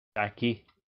Jackie.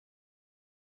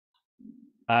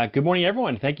 Good morning,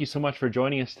 everyone. Thank you so much for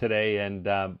joining us today.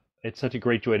 And it's such a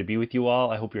great joy to be with you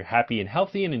all. I hope you're happy and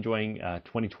healthy and enjoying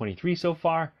 2023 so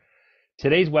far.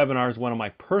 Today's webinar is one of my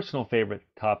personal favorite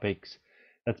topics.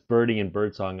 That's birding and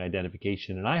birdsong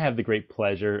identification. And I have the great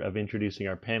pleasure of introducing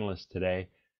our panelists today.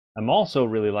 I'm also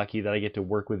really lucky that I get to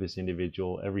work with this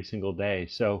individual every single day.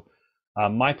 So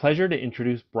my pleasure to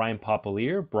introduce Brian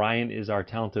Popelier. Brian is our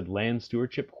talented land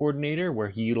stewardship coordinator, where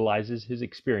he utilizes his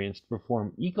experience to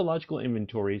perform ecological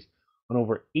inventories on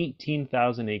over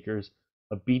 18,000 acres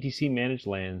of BTC managed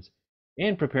lands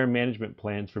and prepare management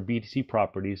plans for BTC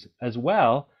properties, as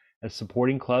well as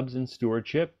supporting clubs in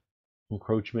stewardship,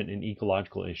 encroachment, and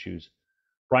ecological issues.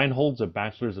 Brian holds a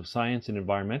Bachelor's of Science in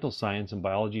Environmental Science and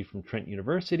Biology from Trent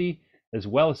University, as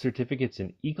well as certificates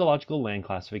in ecological land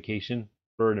classification,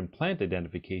 bird and plant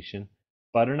identification,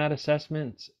 butternut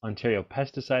assessments, Ontario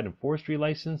pesticide and forestry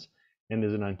license, and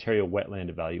is an Ontario wetland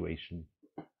evaluation.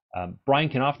 Brian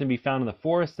can often be found in the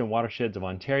forests and watersheds of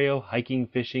Ontario, hiking,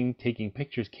 fishing, taking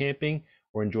pictures, camping,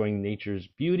 or enjoying nature's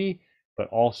beauty. But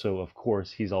also, of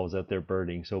course, he's always out there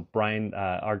birding. So, Brian,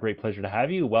 our great pleasure to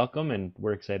have you. Welcome, and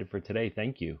we're excited for today.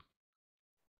 Thank you.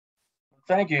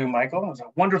 Thank you, Michael. It was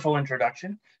a wonderful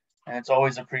introduction, and it's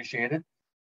always appreciated.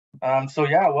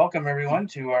 Welcome everyone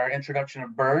to our introduction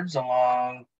of birds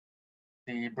along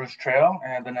the Bruce Trail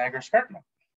and the Niagara Escarpment.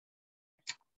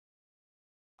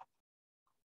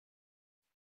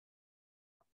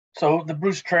 So the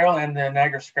Bruce Trail and the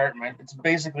Niagara Escarpment, it's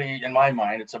basically, in my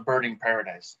mind, it's a birding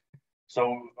paradise.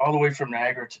 So all the way from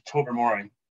Niagara to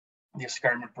Tobermory, the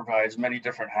escarpment provides many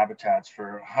different habitats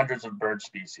for hundreds of bird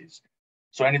species.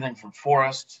 So anything from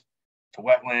forests to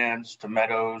wetlands to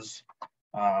meadows,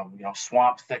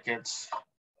 swamp thickets,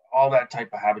 all that type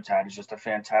of habitat is just a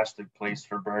fantastic place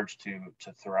for birds to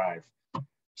thrive.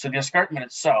 So the escarpment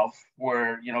itself,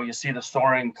 where you see the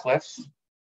soaring cliffs,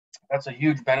 that's a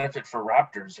huge benefit for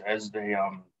raptors as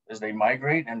they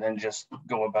migrate and then just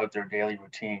go about their daily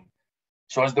routine.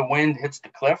 So as the wind hits the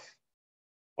cliff,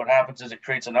 what happens is it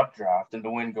creates an updraft and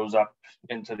the wind goes up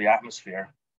into the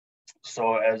atmosphere.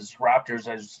 So as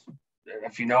raptors,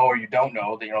 if you know or you don't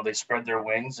know, they spread their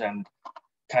wings and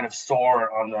kind of soar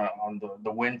on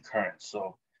the wind current.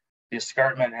 So the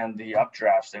escarpment and the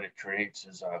updrafts that it creates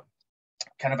is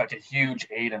kind of like a huge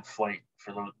aid in flight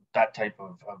for that type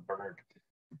of bird.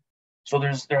 So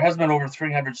there has been over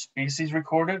 300 species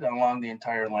recorded along the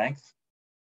entire length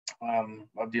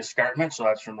of the escarpment. So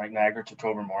that's from like Niagara to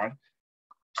Tobermory.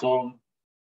 So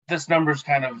this number is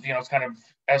kind of, it's kind of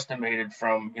estimated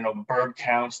from, bird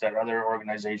counts that other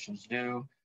organizations do.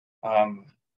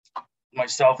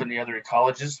 Myself and the other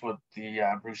ecologists with the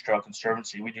Bruce Trail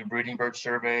Conservancy, we do breeding bird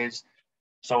surveys.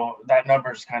 So that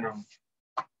number is kind of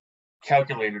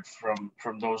calculated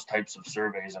from those types of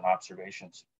surveys and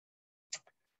observations.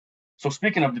 So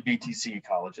speaking of the BTC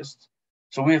ecologists,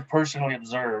 so we have personally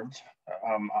observed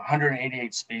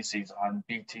 188 species on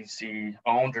BTC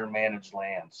owned or managed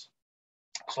lands.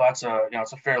 So that's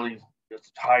it's a fairly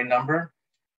high number,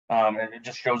 and it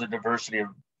just shows a diversity of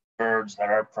birds that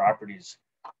our properties,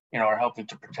 are helping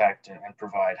to protect and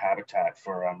provide habitat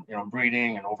for,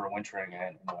 breeding and overwintering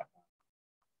and whatnot.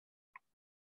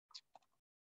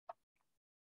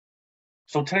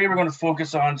 So today we're going to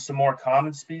focus on some more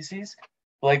common species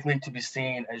likely to be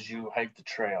seen as you hike the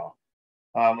trail.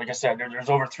 Like I said, there's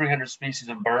over 300 species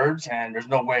of birds, and there's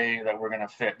no way that we're going to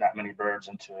fit that many birds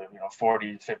into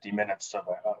 40, 50 minutes of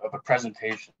a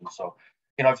presentation. So,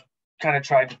 I've kind of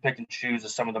tried to pick and choose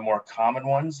some of the more common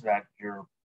ones that you're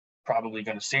probably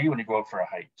going to see when you go out for a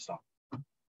hike. So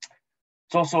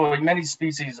it's also like many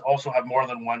species also have more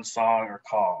than one song or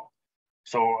call.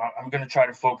 So I'm going to try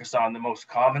to focus on the most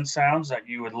common sounds that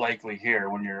you would likely hear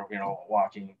when you're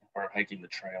walking or hiking the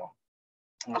trail.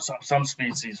 Some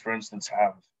species, for instance,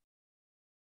 have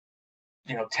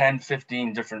 10,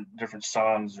 15 different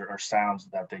songs or sounds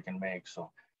that they can make.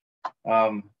 So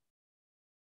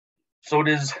it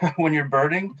is when you're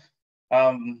birding.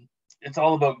 It's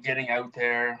all about getting out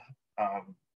there,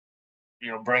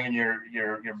 bringing your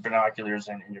binoculars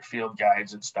and your field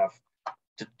guides and stuff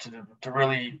to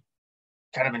really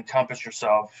kind of encompass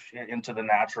yourself into the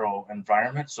natural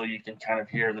environment, so you can kind of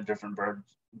hear the different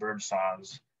bird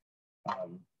songs.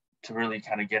 To really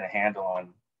kind of get a handle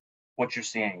on what you're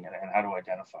seeing and how to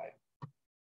identify it.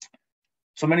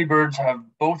 So many birds have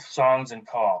both songs and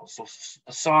calls. So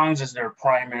the songs is their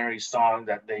primary song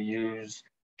that they use,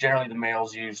 generally the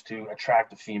males use to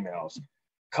attract the females.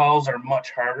 Calls are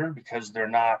much harder because they're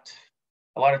not,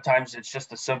 a lot of times it's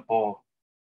just a simple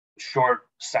short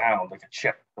sound, like a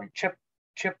chip, like chip,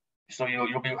 chip, So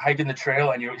you'll be hiking the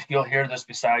trail and you'll hear this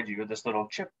beside you, this little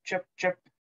chip, chip, chip.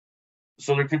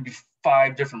 So there could be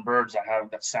 5 different birds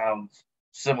that sound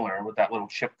similar with that little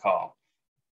chip call.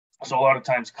 So a lot of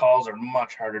times calls are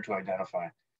much harder to identify.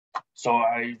 So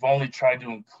I've only tried to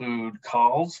include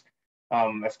calls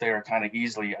if they are kind of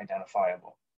easily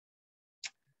identifiable.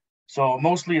 So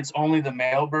mostly it's only the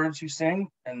male birds who sing,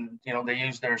 and they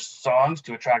use their songs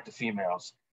to attract the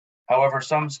females. However,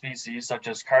 some species, such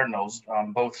as cardinals,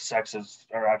 both sexes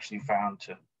are actually found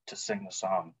to sing the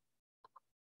song.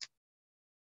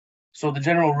 So the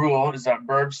general rule is that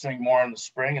birds sing more in the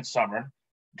spring and summer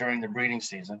during the breeding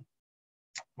season,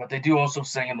 but they do also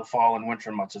sing in the fall and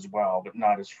winter months as well, but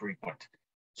not as frequent.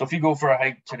 So if you go for a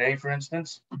hike today, for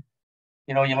instance,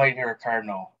 you might hear a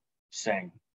cardinal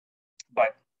sing,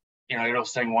 but it'll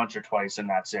sing once or twice and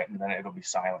that's it, and then it'll be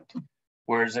silent.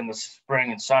 Whereas in the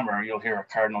spring and summer, you'll hear a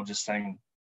cardinal just sing,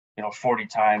 40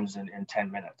 times in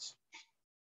 10 minutes.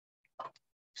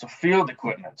 So field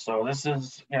equipment. So this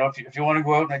is, if you want to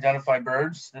go out and identify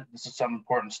birds, this is some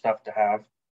important stuff to have.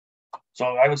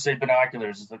 So I would say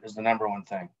binoculars is the number one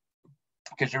thing,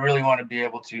 because you really want to be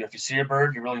able to, if you see a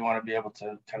bird, you really want to be able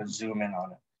to kind of zoom in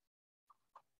on it.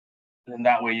 And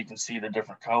that way you can see the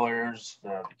different colors,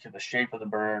 the shape of the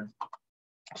bird.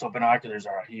 So binoculars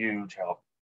are a huge help.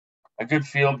 A good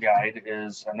field guide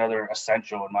is another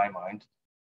essential in my mind.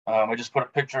 I just put a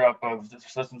picture up of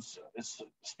this. It's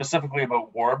specifically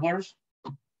about warblers,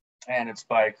 and it's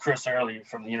by Chris Early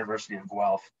from the University of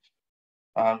Guelph.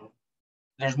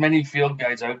 There's many field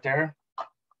guides out there.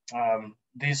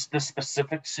 This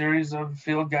specific series of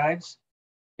field guides,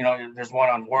 there's one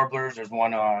on warblers, there's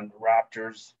one on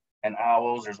raptors and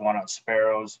owls, there's one on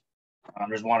sparrows,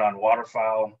 there's one on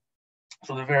waterfowl.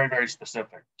 So they're very, very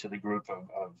specific to the group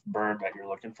of bird that you're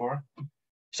looking for.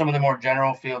 Some of the more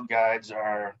general field guides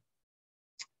are,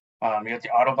 you got the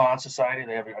Audubon Society.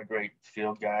 They have a great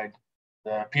field guide.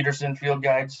 The Peterson field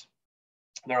guides,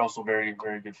 they're also very,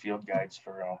 very good field guides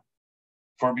for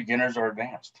beginners or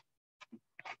advanced.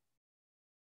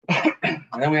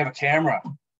 And then we have a camera.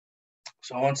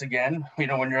 So once again, when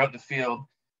you're out in the field,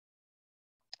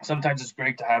 sometimes it's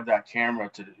great to have that camera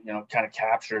to, kind of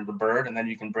capture the bird, and then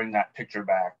you can bring that picture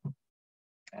back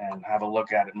and have a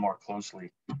look at it more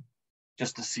closely,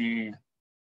 just to see,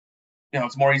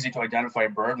 it's more easy to identify a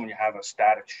bird when you have a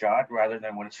static shot rather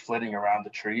than when it's flitting around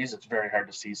the trees. It's very hard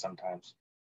to see sometimes.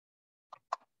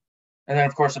 And then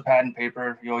of course, the pad and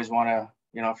paper, you always want to,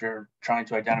 if you're trying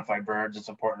to identify birds, it's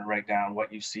important to write down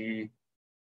what you see,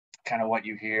 kind of what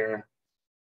you hear,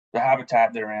 the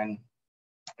habitat they're in,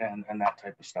 and that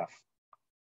type of stuff.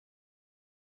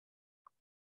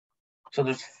 So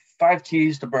there's 5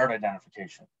 keys to bird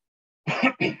identification.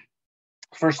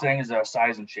 First thing is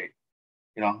size and shape.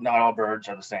 Not all birds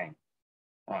are the same.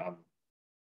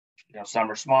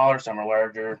 Some are smaller, some are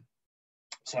larger,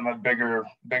 some have bigger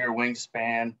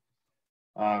wingspan.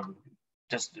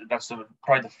 That's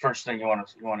probably the first thing you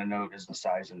want to note is the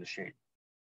size and the shape.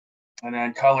 And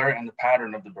then color and the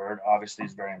pattern of the bird obviously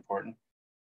is very important.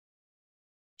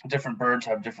 Different birds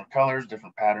have different colors,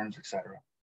 different patterns, etc.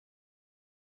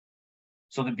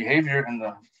 So the behavior and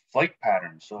the flight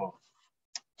pattern. So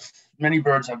many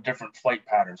birds have different flight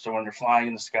patterns. So when they're flying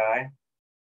in the sky,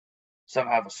 some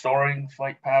have a soaring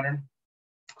flight pattern.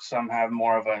 Some have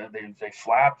more of they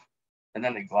flap and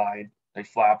then they glide. They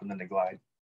flap and then they glide.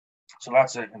 So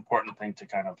that's an important thing to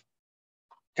kind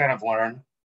of learn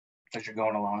as you're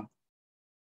going along.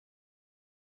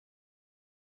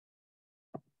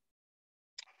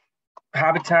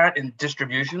 Habitat and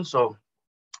distribution. So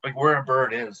like where a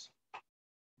bird is.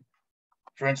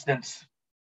 For instance,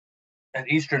 an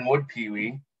eastern wood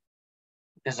pewee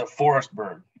is a forest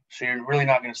bird. So you're really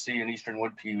not going to see an eastern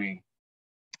wood pewee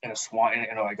in a swamp,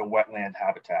 in like a wetland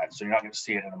habitat. So you're not going to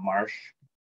see it in a marsh.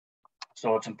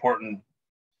 So it's important,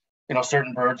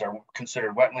 certain birds are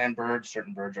considered wetland birds,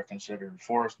 certain birds are considered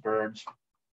forest birds.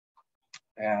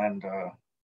 And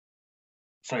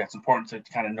so yeah, it's important to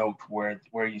kind of note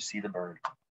where you see the bird.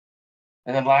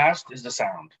 And then last is the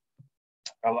sound.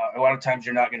 A lot of times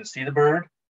you're not going to see the bird,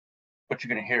 but you're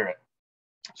going to hear it.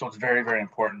 So it's very, very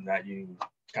important that you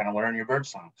kind of learn your bird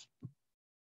songs.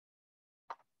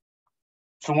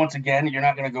 So once again, you're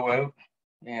not going to go out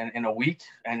in a week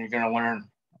and you're going to learn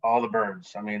all the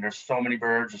birds. I mean, there's so many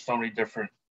birds, there's so many different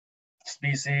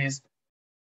species,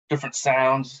 different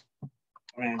sounds.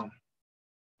 I mean,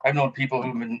 I've known people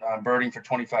who've been birding for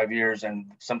 25 years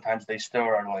and sometimes they still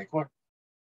are like,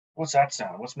 what's that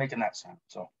sound? What's making that sound?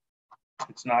 So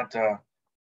it's not a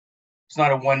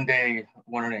one-day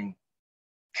learning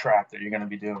track that you're going to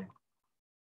be doing.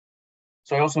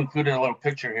 So I also included a little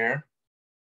picture here.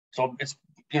 So it's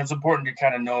it's important to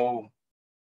kind of know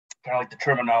kind of like the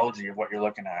terminology of what you're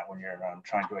looking at when you're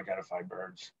trying to identify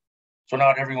birds. So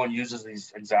not everyone uses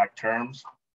these exact terms.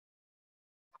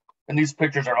 And these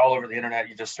pictures are all over the internet.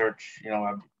 You just search,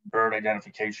 a bird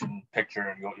identification picture,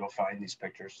 and you'll find these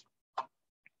pictures.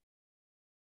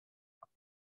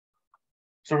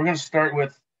 So we're going to start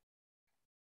with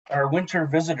our winter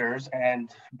visitors and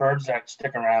birds that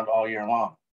stick around all year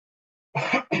long.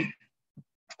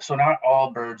 So not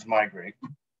all birds migrate.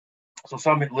 So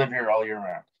some live here all year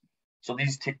round. So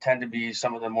these tend to be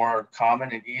some of the more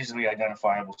common and easily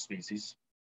identifiable species,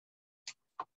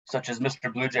 such as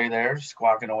Mr. Blue Jay there,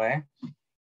 squawking away.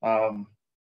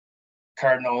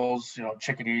 Cardinals,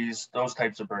 chickadees, those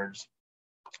types of birds.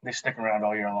 They stick around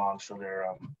all year long. So they're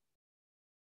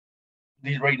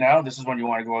these right now, this is when you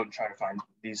want to go out and try to find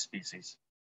these species.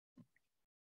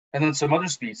 And then some other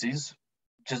species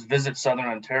just visit southern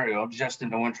Ontario just in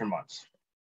the winter months.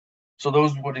 So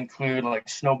those would include like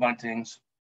snow buntings,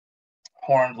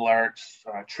 horned larks,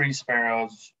 tree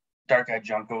sparrows, dark-eyed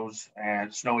juncos,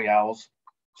 and snowy owls.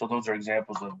 So those are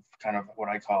examples of kind of what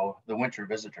I call the winter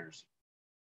visitors.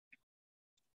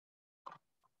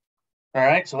 All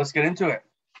right, so let's get into it.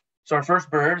 So our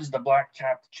first bird is the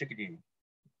black-capped chickadee.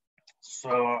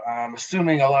 So I'm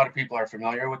assuming a lot of people are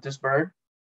familiar with this bird.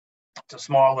 It's a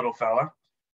small little fella.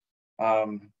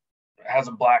 It has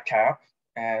a black cap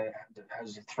and it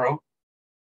has a throat,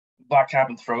 black cap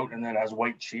and throat, and then it has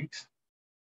white cheeks.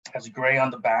 It has gray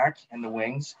on the back and the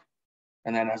wings,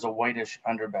 and then it has a whitish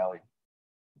underbelly.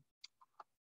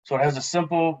 So it has a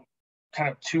simple kind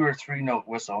of 2 or 3 note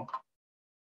whistle.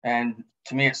 And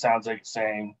to me, it sounds like it's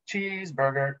saying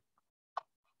cheeseburger.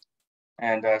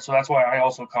 And so that's why I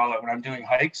also call it, when I'm doing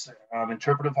hikes,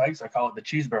 interpretive hikes, I call it the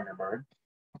cheeseburger bird,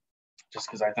 just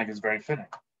because I think it's very fitting.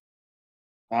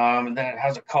 And then it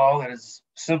has a call that is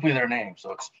simply their name.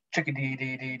 So it's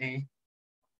chickadee-dee-dee-dee.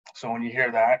 So when you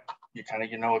hear that, you kind of,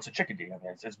 it's a chickadee. I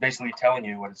mean, it's basically telling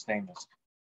you what its name is.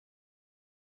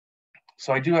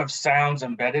 So I do have sounds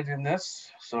embedded in this.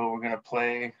 So we're going to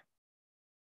play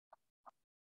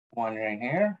one right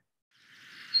here.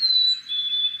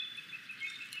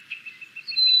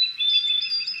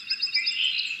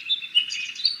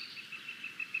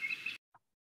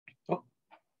 Oh.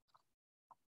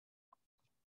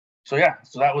 So yeah,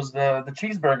 so that was the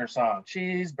cheeseburger song,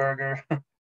 cheeseburger.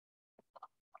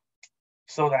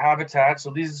 So the habitat,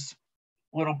 so these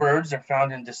little birds are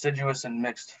found in deciduous and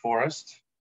mixed forests,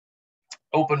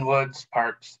 open woods,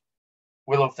 parks,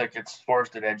 willow thickets,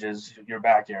 forested edges, your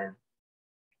backyard.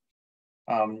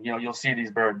 You'll see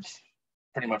these birds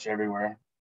pretty much everywhere.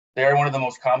 They are one of the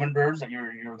most common birds that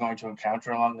you're going to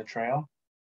encounter along the trail.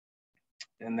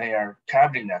 And they are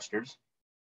cavity nesters.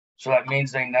 So that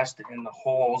means they nest in the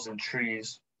holes in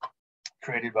trees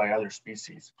created by other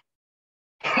species.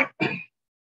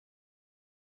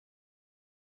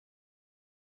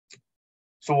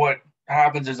 So what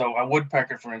happens is a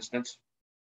woodpecker, for instance,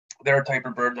 they're a type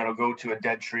of bird that'll go to a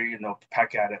dead tree and they'll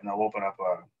peck at it and they'll open up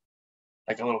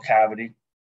a little cavity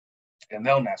and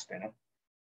they'll nest in it.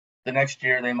 The next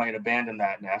year they might abandon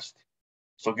that nest.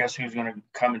 So guess who's going to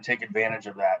come and take advantage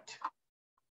of that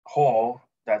hole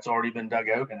that's already been dug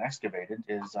out and excavated?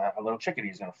 Is a little chickadee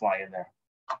is going to fly in there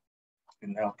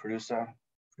and they'll produce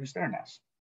their nest.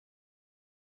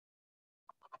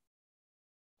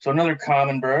 So another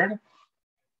common bird,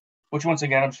 which once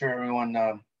again I'm sure everyone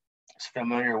is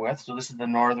familiar with. So this is the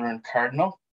northern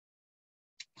cardinal.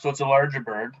 So it's a larger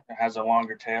bird. It has a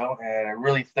longer tail and a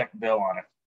really thick bill on it.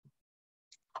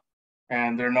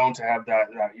 And they're known to have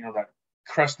that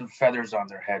crest of feathers on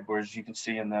their head, whereas you can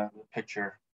see in the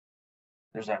picture,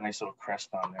 there's that nice little crest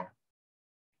on there.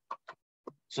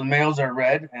 So the males are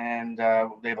red and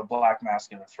they have a black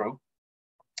mask in the throat.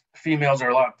 Females are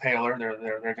a lot paler.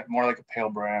 They're more like a pale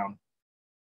brown.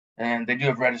 And they do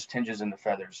have reddish tinges in the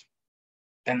feathers.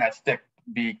 And that thick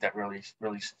beak that really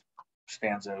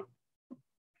stands out.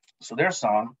 So their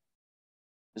song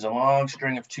is a long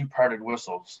string of 2-parted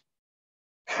whistles.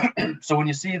 So when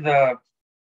you see the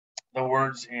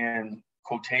words in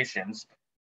quotations,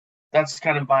 that's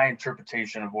kind of my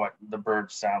interpretation of what the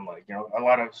birds sound like. A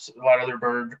lot of other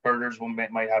birders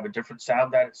might have a different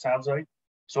sound that it sounds like.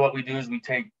 So what we do is we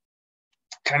take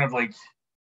kind of like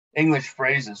English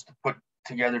phrases to put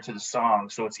together to the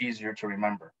song so it's easier to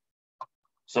remember.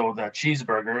 So the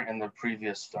cheeseburger in the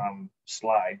previous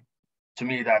slide, to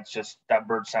me, that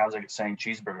bird sounds like it's saying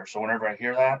cheeseburger. So whenever I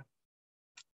hear that,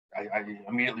 I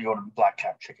immediately go to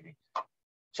black-capped chickadee.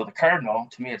 So the cardinal,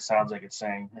 to me, it sounds like it's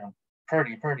saying,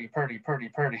 purdy, purdy, purdy, purdy,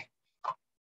 purdy.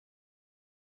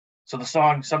 So the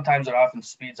song, sometimes it often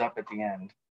speeds up at the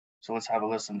end. So let's have a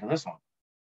listen to this one.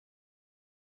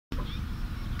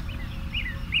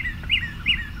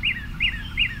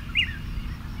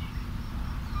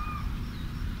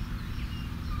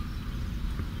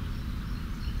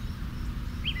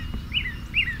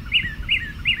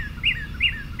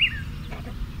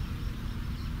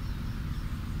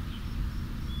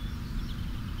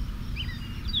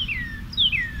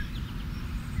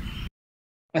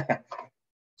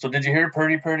 So did you hear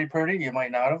 "purdy, purdy, purdy"? You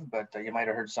might not have, but you might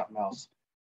have heard something else.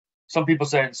 Some people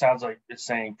say it sounds like it's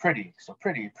saying "pretty." So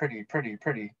pretty, pretty, pretty,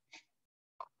 pretty.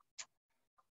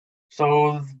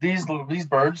 So these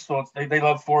birds, so they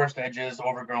love forest edges,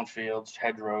 overgrown fields,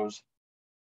 hedgerows,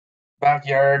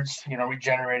 backyards.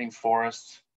 Regenerating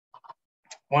forests.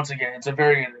 Once again, it's a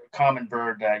very common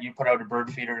bird that you put out a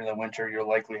bird feeder in the winter, you'll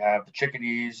likely have the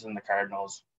chickadees and the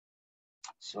cardinals.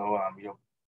 So you'll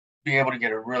be able to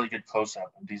get a really good close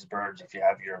up of these birds if you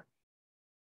have your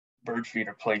bird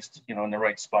feeder placed, in the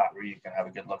right spot where you can have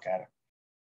a good look at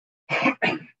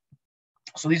it.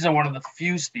 So these are one of the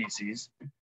few species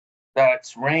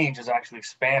that's range is actually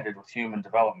expanded with human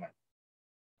development.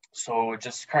 So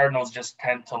cardinals just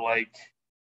tend to like,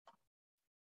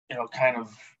 kind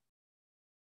of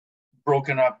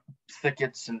broken up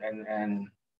thickets and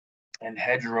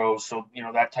hedgerows. So,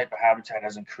 that type of habitat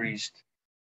has increased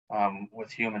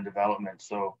with human development.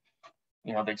 So,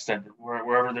 they said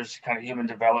wherever there's kind of human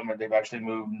development, they've actually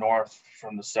moved north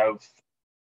from the south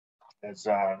as,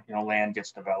 land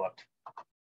gets developed.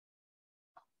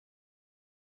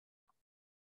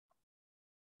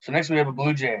 So next we have a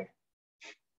blue jay.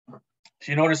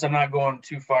 So you notice I'm not going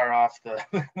too far off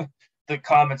the the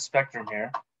common spectrum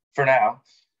here for now.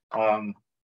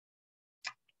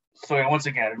 So once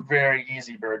again, a very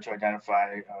easy bird to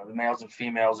identify. The males and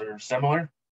females are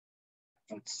similar.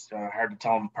 It's hard to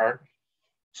tell them apart.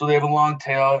 So they have a long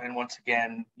tail, and once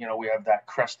again, we have that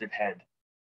crested head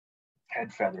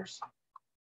feathers.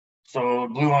 So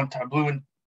blue on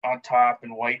top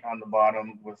and white on the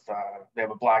bottom. With they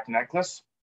have a black necklace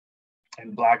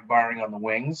and black barring on the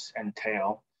wings and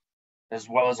tail, as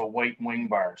well as a white wing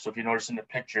bar. So if you notice in the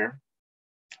picture,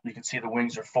 you can see the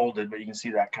wings are folded, but you can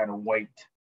see that kind of white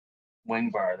wing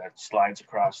bar that slides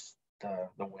across the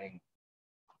wing.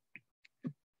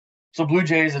 So blue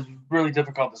jays is really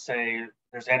difficult to say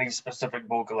there's any specific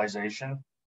vocalization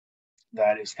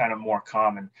that is kind of more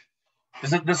common.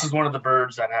 This is one of the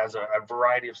birds that has a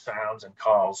variety of sounds and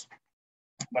calls,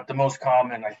 but the most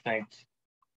common, I think,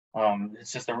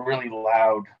 it's just a really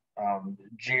loud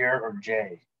jeer or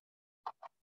jay.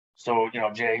 So,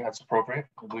 jay, that's appropriate,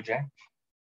 the blue jay.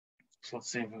 So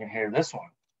let's see if we can hear this one.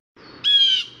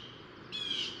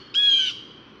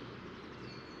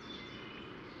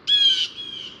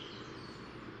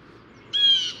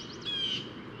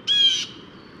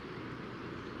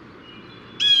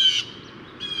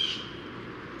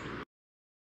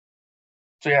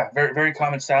 So yeah, very, very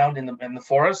common sound in the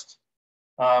forest,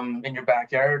 in your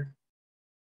backyard,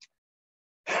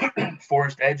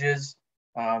 forest edges,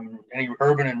 any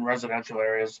urban and residential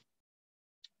areas.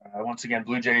 Once again,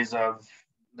 blue jays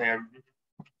they have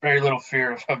very little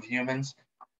fear of humans.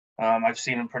 I've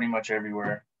seen them pretty much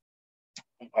everywhere.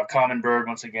 A common bird,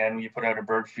 once again, you put out a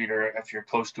bird feeder if you're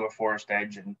close to a forest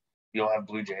edge, and you'll have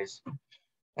blue jays,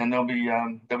 and they'll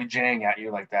be jaying at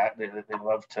you like that. They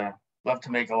love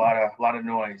to make a lot of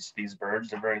noise. These birds,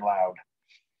 they're very loud.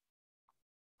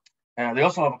 They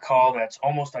also have a call that's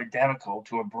almost identical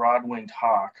to a broad-winged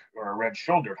hawk or a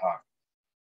red-shouldered hawk.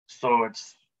 So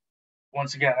it's,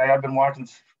 once again, I've been walking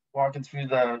through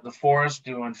the forest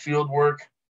doing field work,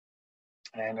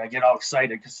 and I get all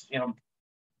excited because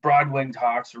broad-winged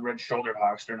hawks or red-shouldered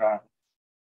hawks, they're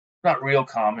not real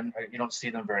common. You don't see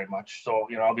them very much. So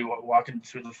I'll be walking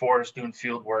through the forest doing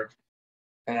field work,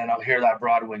 and then I'll hear that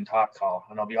broad-winged hawk call,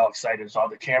 and I'll be all excited. So I'll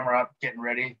have the camera up, getting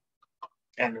ready,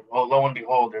 and lo and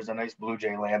behold, there's a nice blue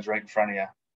jay lands right in front of you,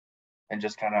 and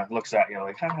just kind of looks at you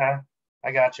like, haha,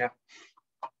 I got you.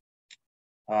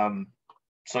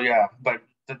 So yeah, but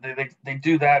they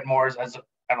do that more as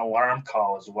an alarm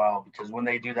call as well, because when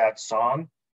they do that song,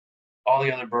 all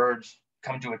the other birds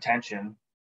come to attention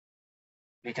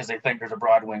because they think there's a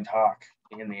broad-winged hawk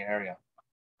in the area.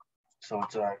 So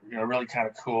it's really kind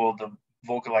of cool, the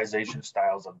vocalization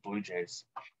styles of blue jays.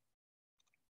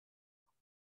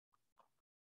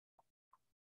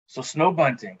 So snow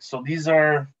bunting. So these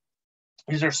are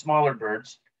smaller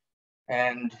birds,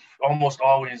 and almost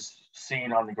always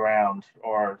seen on the ground,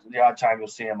 or the odd time you'll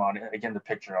see them on, again, the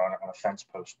picture on a fence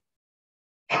post.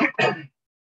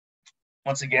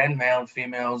 Once again, male and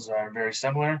females are very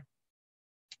similar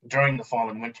during the fall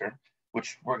and winter,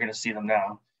 which we're going to see them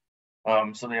now.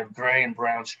 So they have gray and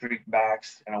brown streaked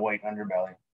backs and a white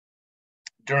underbelly.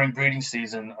 During breeding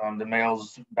season, the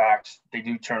males' backs, they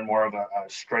do turn more of a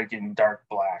striking dark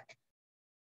black.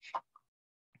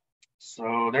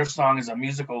 So their song is a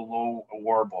musical low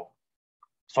warble.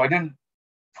 So I didn't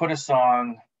put a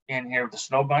song in here with the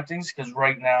snow buntings because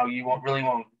right now you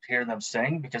won't hear them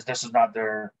sing because this is not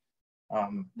their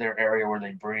area where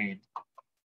they breed.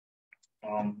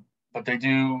 But they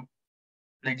do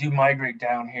they do migrate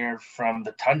down here from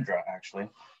the tundra, actually.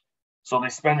 So they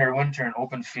spend their winter in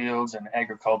open fields and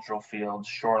agricultural fields,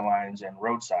 shorelines, and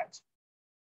roadsides.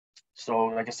 So,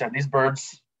 like I said, these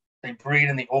birds, they breed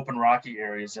in the open rocky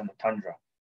areas in the tundra.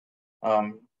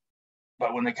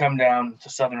 But when they come down to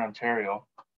southern Ontario,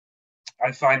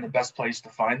 I find the best place to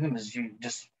find them is you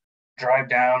just drive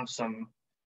down some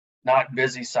not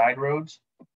busy side roads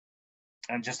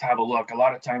and just have a look. A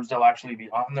lot of times they'll actually be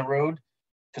on the road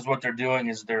because what they're doing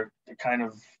is they're kind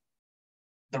of,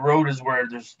 the road is where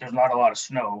there's not a lot of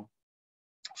snow,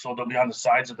 so they'll be on the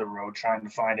sides of the road trying to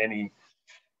find any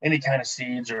kind of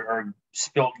seeds or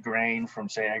spilt grain from,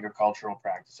 say, agricultural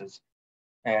practices,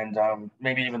 and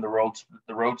maybe even the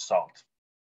road salt.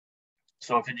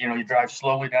 So if you drive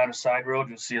slowly down a side road,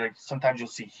 you'll see, like, sometimes you'll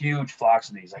see huge flocks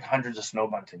of these, like hundreds of snow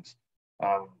buntings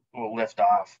will lift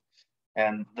off.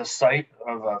 And the sight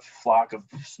of a flock of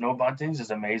snow buntings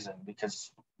is amazing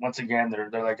because, once again,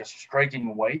 they're like a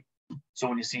striking white. So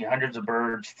when you see hundreds of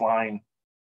birds flying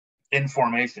in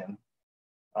formation,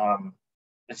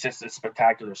 it's just a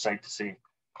spectacular sight to see.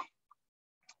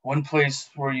 One place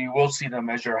where you will see them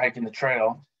as you're hiking the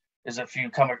trail is if you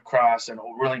come across a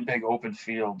really big open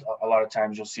field. A lot of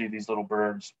times you'll see these little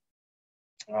birds,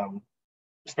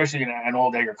 especially in an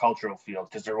old agricultural field,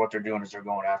 because what they're doing is they're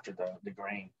going after the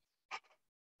grain.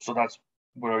 So that's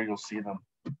where you'll see them.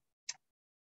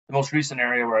 The most recent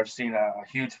area where I've seen a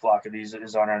huge flock of these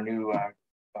is on our new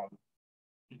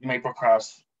Maple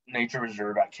Cross Nature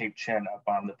Reserve at Cape Chin up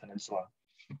on the peninsula.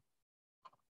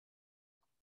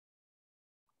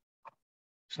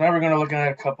 So now we're going to look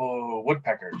at a couple of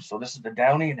woodpeckers. So this is the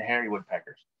downy and the hairy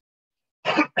woodpeckers.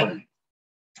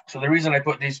 So the reason I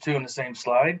put these two in the same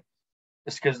slide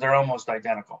is because they're almost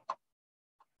identical.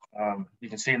 You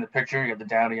can see in the picture, you got the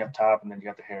downy up top and then you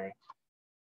got the hairy.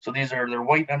 So they're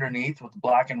white underneath with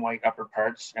black and white upper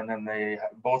parts, and then they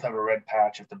both have a red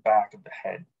patch at the back of the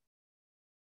head.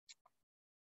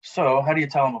 So how do you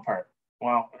tell them apart?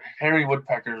 Well, hairy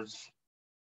woodpeckers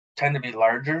tend to be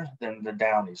larger than the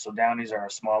downies. So downies are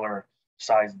a smaller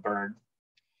sized bird.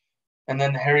 And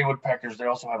then the hairy woodpeckers, they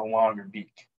also have a longer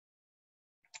beak.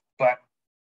 But,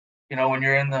 when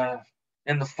you're in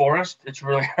the forest, it's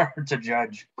really hard to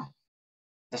judge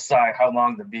the size, how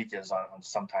long the beak is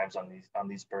sometimes on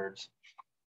these birds.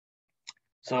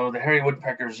 So the hairy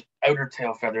woodpecker's outer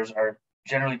tail feathers are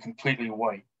generally completely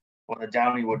white, while the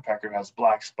downy woodpecker has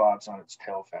black spots on its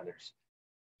tail feathers.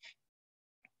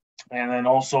 And then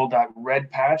also that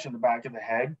red patch in the back of the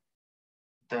head,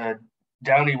 the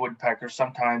downy woodpecker,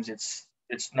 sometimes it's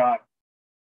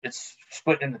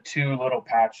split into two little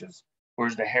patches,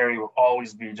 whereas the hairy will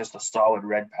always be just a solid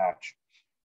red patch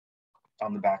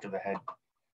on the back of the head.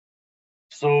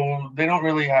 So they don't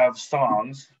really have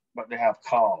songs, but they have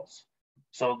calls.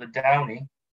 So the downy,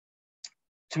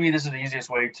 to me, this is the easiest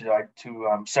way to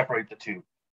separate the two.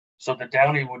 So the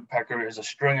downy woodpecker is a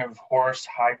string of hoarse,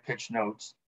 high-pitched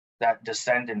notes that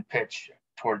descend in pitch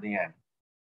toward the end.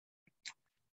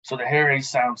 So the hairy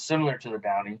sounds similar to the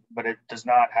downy, but it does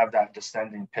not have that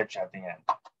descending pitch at the end.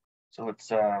 So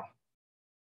let's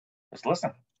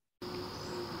listen.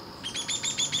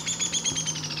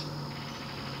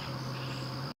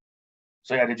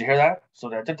 So yeah, did you hear that? So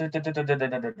that and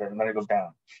then it goes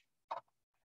down.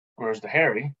 Whereas the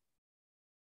hairy,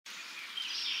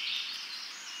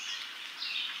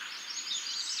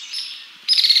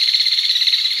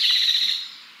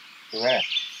 there.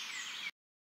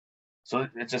 So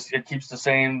it keeps the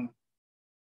same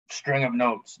string of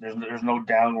notes. There's no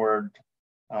downward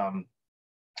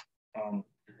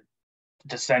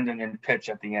descending in pitch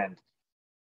at the end.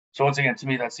 So once again, to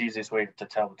me, that's the easiest way to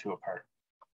tell the two apart.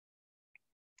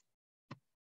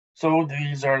 So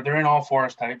they're in all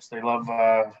forest types. They love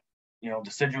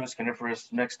deciduous, coniferous,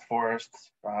 mixed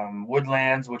forests,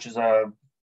 woodlands, which is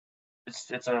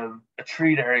it's a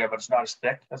treed area, but it's not as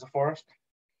thick as a forest.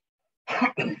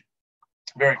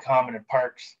 Very common in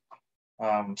parks,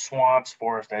 swamps,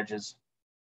 forest edges.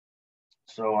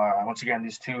 So once again,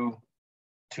 these two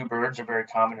birds are very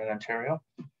common in Ontario.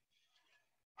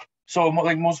 So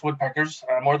like most woodpeckers,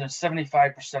 more than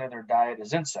 75% of their diet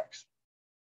is insects.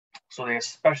 So they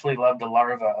especially love the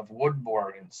larvae of wood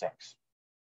borer insects.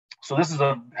 So this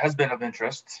has been of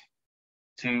interest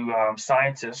to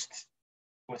scientists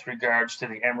with regards to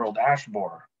the emerald ash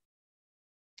borer.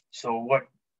 So what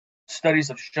studies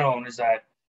have shown is that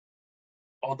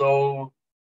although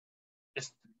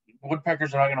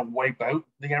woodpeckers are not going to wipe out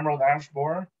the emerald ash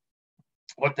borer,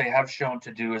 what they have shown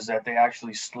to do is that they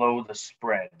actually slow the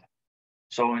spread.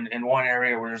 So in one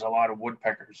area where there's a lot of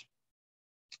woodpeckers,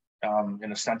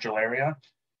 in a central area,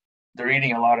 they're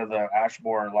eating a lot of the ash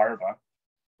borer larvae,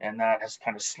 and that has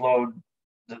kind of slowed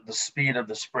the speed of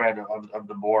the spread of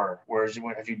the borer. Whereas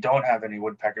if you don't have any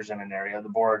woodpeckers in an area, the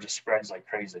borer just spreads like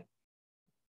crazy.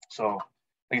 So,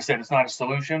 like I said, it's not a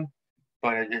solution,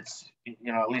 but it's,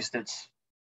 at least it's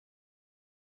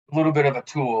a little bit of a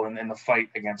tool in the fight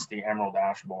against the emerald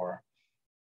ash borer.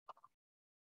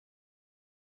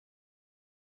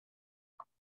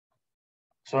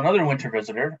 So another winter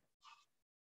visitor.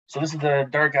 So this is the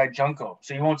dark-eyed junco.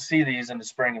 So you won't see these in the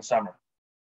spring and summer.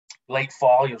 Late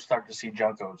fall, you'll start to see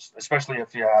juncos, especially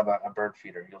if you have a bird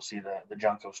feeder. You'll see the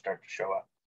juncos start to show up.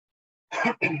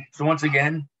 So once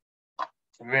again,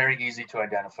 very easy to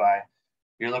identify.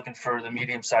 You're looking for the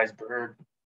medium-sized bird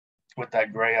with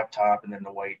that gray up top and then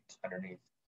the white underneath.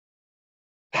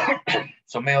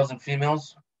 So males and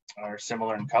females are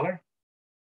similar in color.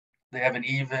 They have an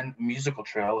even musical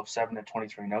trail of 7 to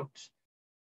 23 notes.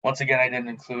 Once again, I didn't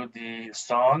include the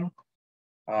song,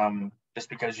 just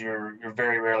because you're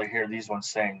very rarely hear these ones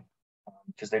sing,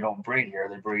 because they don't breed here.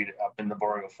 They breed up in the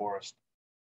boreal forest.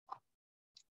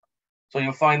 So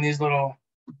you'll find these little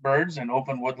birds in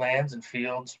open woodlands and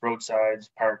fields, roadsides,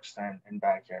 parks, and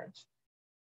backyards.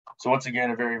 So once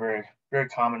again, a very, very, very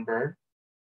common bird.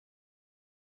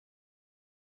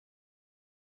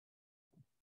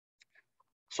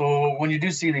 So when you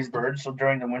do see these birds, so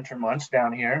during the winter months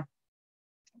down here,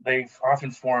 they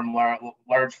often form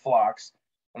large flocks,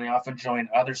 and they often join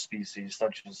other species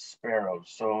such as sparrows.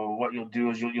 So what you'll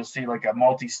do is you'll see like a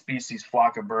multi-species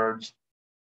flock of birds.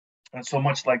 And so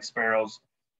much like sparrows,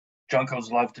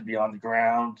 juncos love to be on the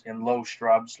ground in low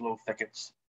shrubs, low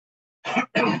thickets.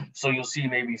 So you'll see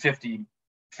maybe 50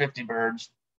 birds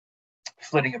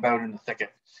flitting about in the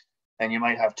thicket. And you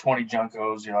might have 20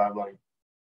 juncos, you'll have like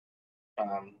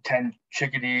 10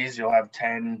 chickadees, you'll have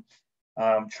 10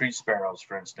 tree sparrows,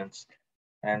 for instance,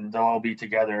 and they'll all be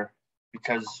together,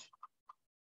 because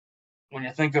when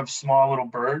you think of small little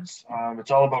birds,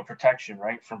 it's all about protection,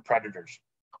 right, from predators.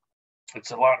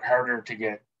 It's a lot harder to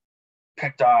get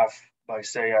picked off by,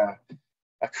 say, a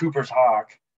Cooper's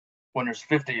hawk when there's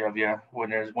 50 of you, when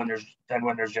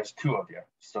there's just 2 of you.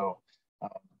 So,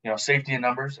 safety in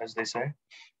numbers, as they say.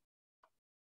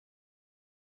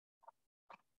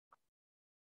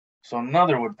 So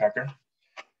another woodpecker.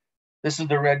 This is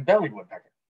the red-bellied woodpecker.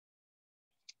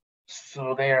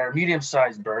 So they are a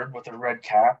medium-sized bird with a red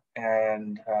cap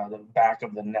and the back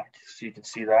of the neck. So you can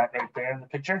see that right there in the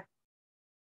picture.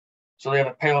 So they have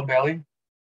a pale belly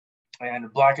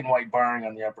and black and white barring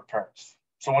on the upper parts.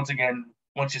 So once again,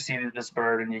 once you see this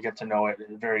bird and you get to know it,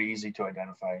 it's very easy to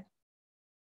identify.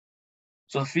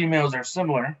 So the females are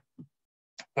similar,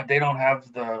 but they don't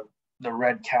have the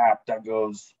red cap that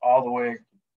goes all the way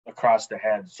across the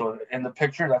head. So in the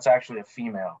picture, that's actually a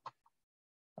female.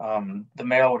 The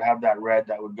male would have that red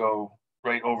that would go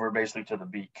right over basically to the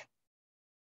beak.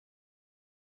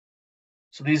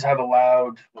 So these have a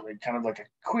loud, kind of like a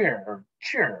queer or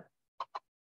chirr.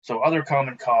 So other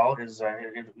common call is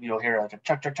you'll hear like a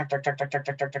chuck, chuck, chuck, chuck, chuck, chuck, chuck,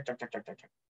 chuck, chuck, chuck, chuck, chuck, chuck, chuck.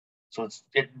 So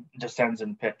it descends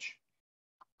in pitch.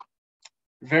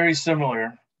 Very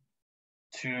similar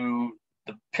to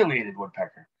the pileated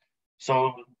woodpecker.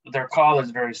 So their call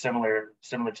is very similar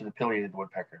to the pileated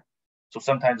woodpecker. So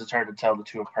sometimes it's hard to tell the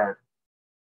two apart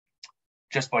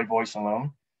just by voice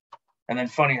alone. And then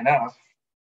funny enough,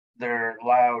 their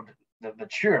loud, the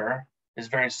chirr is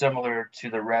very similar to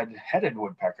the red-headed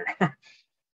woodpecker.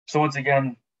 So once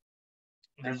again,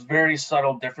 there's very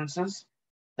subtle differences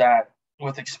that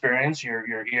with experience,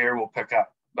 your ear will pick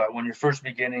up. But when you're first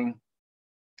beginning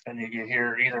and you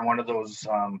hear either one of those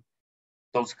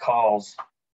calls,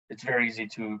 it's very easy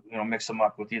to mix them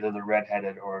up with either the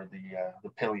red-headed or the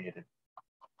pileated.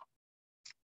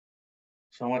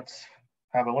 So let's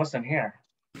have a listen here.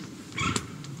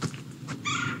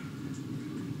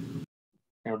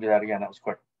 We'll do that again. That was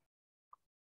quick.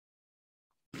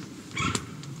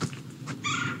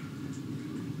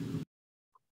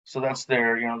 So that's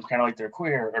their, kind of like their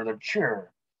queer or their chirr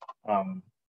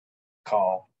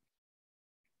call.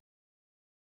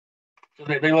 So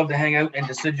they love to hang out in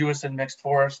deciduous and mixed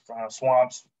forests,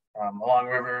 swamps, along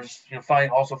rivers. You'll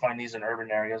also find these in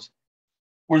urban areas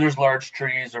where there's large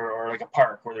trees or like a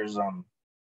park where there's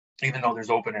even though there's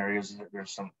open areas,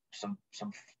 there's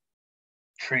some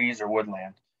trees or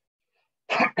woodland.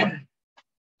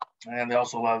 And they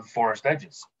also love forest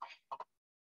edges.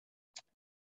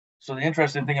 So the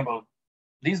interesting thing about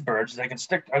these birds is they can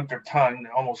stick out their tongue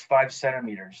almost 5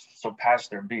 centimeters, so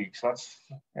past their beak. So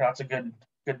that's a good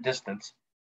distance.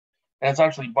 And it's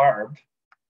actually barbed,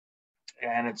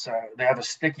 and they have a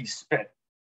sticky spit.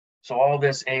 So all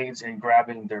this aids in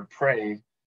grabbing their prey,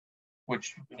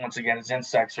 which once again is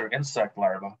insects or insect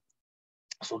larvae.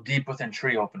 so deep within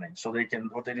tree openings. So they can,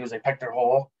 what they do is they peck their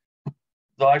hole.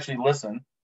 They'll actually listen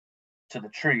to the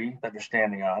tree that they're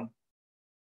standing on,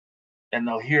 and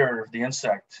they'll hear the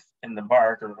insect in the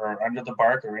bark or under the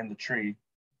bark or in the tree,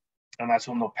 and that's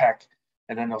when they'll peck,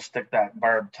 and then they'll stick that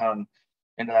barbed tongue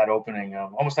into that opening,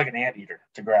 almost like an anteater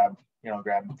to grab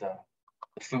the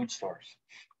food source.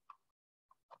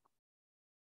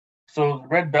 So the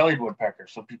red-bellied woodpecker.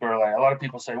 So people are like, a lot of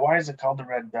people say, why is it called the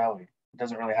red belly? It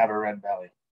doesn't really have a red belly.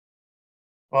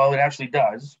 Well, it actually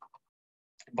does,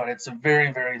 but it's a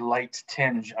very, very light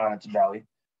tinge on its belly.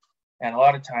 And a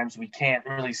lot of times we can't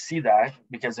really see that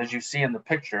because, as you see in the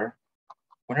picture,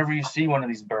 whenever you see one of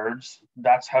these birds,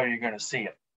 that's how you're going to see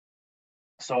it.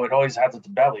 So it always has its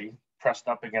belly pressed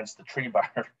up against the tree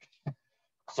bark.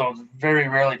 So very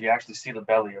rarely do you actually see the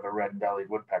belly of a red-bellied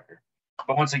woodpecker.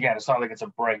 But once again, it's not like it's a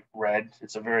bright red.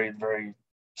 It's a very, very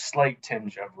slight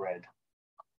tinge of red.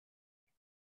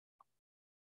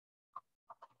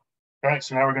 All right,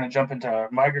 so now we're going to jump into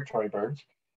migratory birds.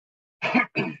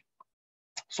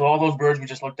 So all those birds we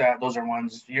just looked at, those are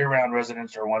ones year-round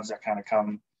residents or ones that kind of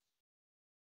come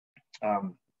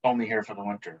only here for the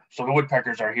winter. So the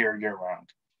woodpeckers are here year-round.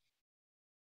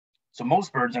 So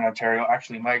most birds in Ontario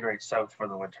actually migrate south for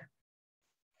the winter.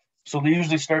 So they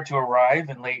usually start to arrive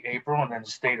in late April and then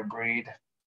stay to breed.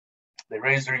 They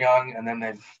raise their young, and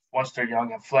then once their young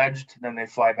have fledged, then they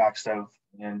fly back south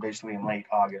and basically in late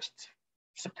August,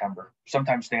 September,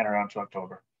 sometimes staying around to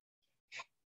October.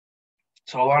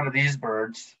 So a lot of these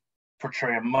birds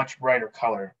portray a much brighter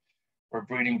color or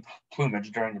breeding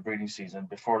plumage during the breeding season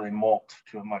before they molt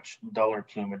to a much duller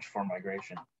plumage for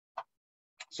migration.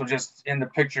 So just in the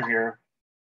picture here,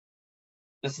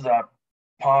 this is a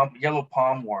yellow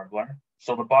palm warbler.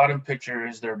 So the bottom picture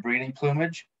is their breeding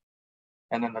plumage,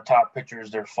 and then the top picture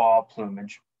is their fall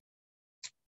plumage.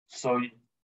 So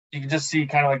you can just see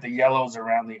kind of like the yellows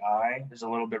around the eye is a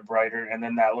little bit brighter, and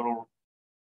then that little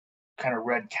kind of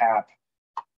red cap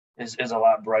is a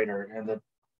lot brighter. And the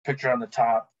picture on the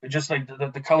top, it's just like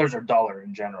the colors are duller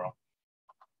in general.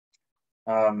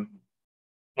 A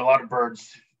lot of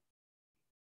birds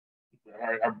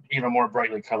are even more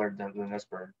brightly colored than this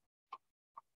bird.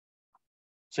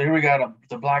 So here we got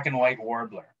the black and white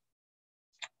warbler.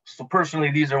 So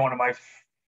personally, this is one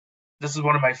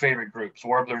of my favorite groups.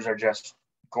 Warblers are just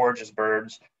gorgeous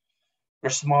birds. They're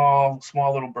small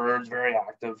little birds, very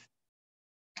active,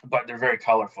 but they're very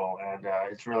colorful, and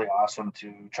it's really awesome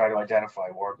to try to identify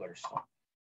warblers.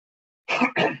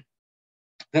 So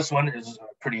this one is a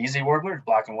pretty easy warbler,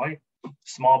 black and white,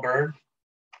 small bird,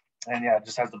 and yeah, it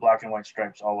just has the black and white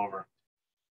stripes all over.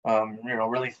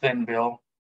 Really thin bill.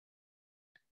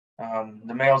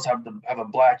 The males have a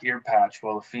black ear patch,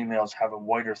 while the females have a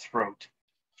whiter throat,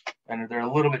 and they're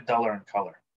a little bit duller in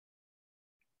color.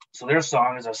 So their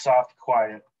song is a soft,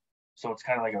 quiet. So it's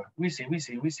kind of like a wee-see,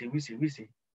 wee-see, wee-see, wee-see, wee-see.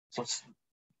 So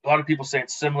a lot of people say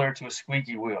it's similar to a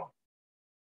squeaky wheel.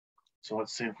 So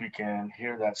let's see if we can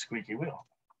hear that squeaky wheel.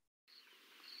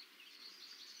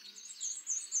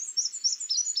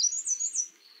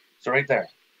 So right there.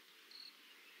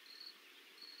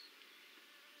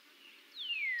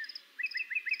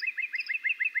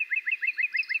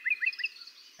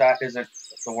 That isn't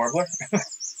the warbler.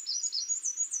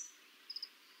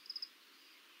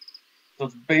 So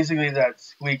it's basically that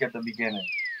squeak at the beginning.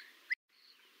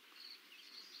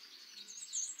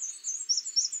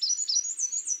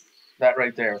 That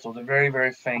right there. So it's a very,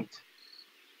 very faint.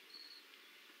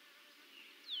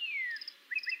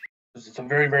 It's a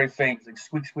very, very faint, like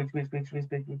squeak, squeak, squeak, squeak, squeak,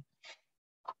 squeak, squeak.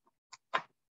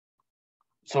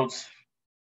 So it's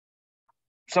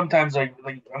sometimes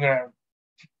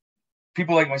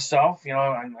people like myself,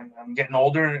 I'm getting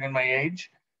older in my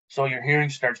age, so your hearing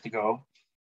starts to go.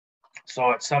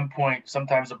 So at some point,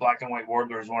 sometimes the black and white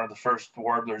warbler is one of the first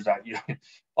warblers that you,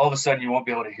 all of a sudden you won't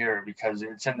be able to hear because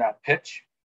it's in that pitch,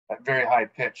 that very high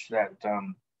pitch that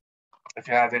if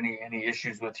you have any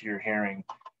issues with your hearing,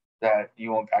 that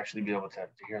you won't actually be able to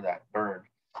hear that bird.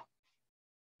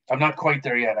 I'm not quite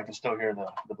there yet. I can still hear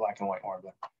the black and white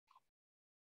warbler.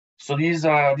 So these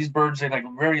birds, they like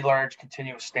very large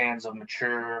continuous stands of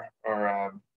mature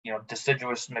or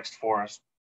deciduous mixed forest,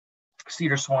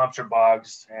 cedar swamps or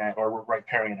bogs, or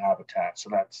riparian habitat. So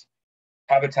that's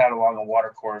habitat along a water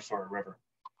course or a river.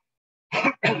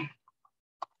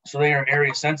 So they are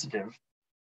area sensitive,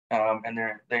 and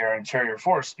they are interior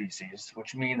forest species,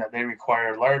 which mean that they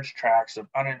require large tracts of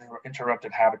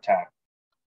uninterrupted habitat,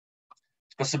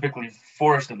 specifically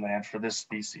forested land for this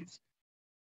species.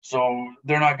 So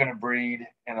they're not going to breed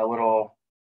in a little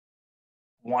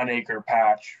 1 acre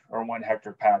patch or 1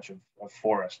 hectare patch of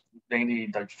forest. They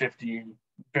need like 50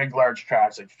 big, large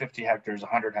tracts, like 50 hectares,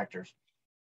 100 hectares.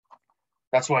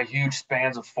 That's why huge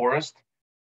spans of forest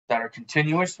that are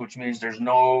continuous, which means there's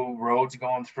no roads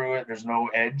going through it, there's no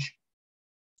edge.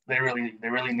 They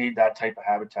really need that type of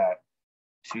habitat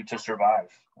to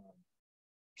survive.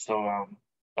 So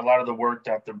a lot of the work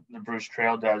that the Bruce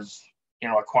Trail does,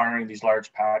 acquiring these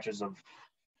large patches of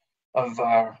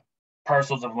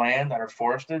parcels of land that are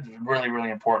forested is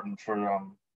really important for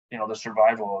the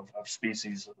survival of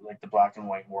species like the black and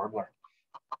white warbler.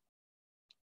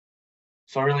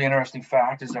 So a really interesting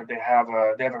fact is that they have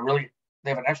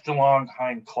an extra long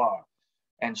hind claw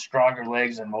and stronger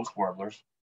legs than most warblers,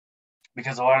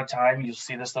 because a lot of time you'll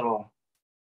see this little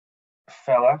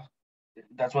fella.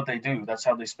 That's what they do. That's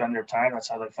how they spend their time. That's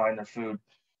how they find their food,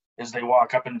 is they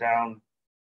walk up and down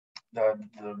the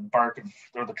bark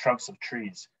or the trunks of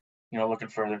trees, looking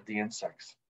for the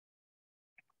insects.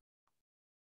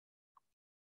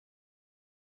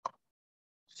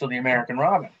 So the American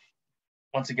robin,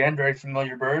 once again, very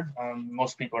familiar bird.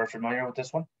 Most people are familiar with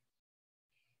this one.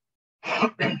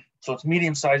 So it's a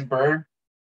medium-sized bird,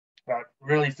 got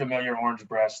really familiar orange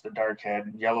breast, the dark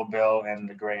head, yellow bill, and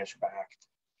the grayish back.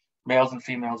 Males and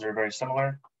females are very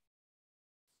similar.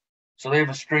 So they have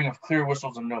a string of clear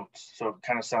whistles and notes. So it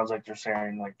kind of sounds like they're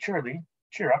saying, like, cheerily,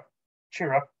 cheer up,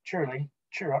 cheerily,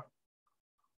 cheer up.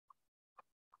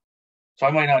 So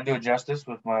I might not do it justice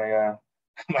with my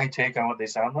my take on what they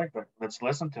sound like, but let's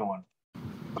listen to one.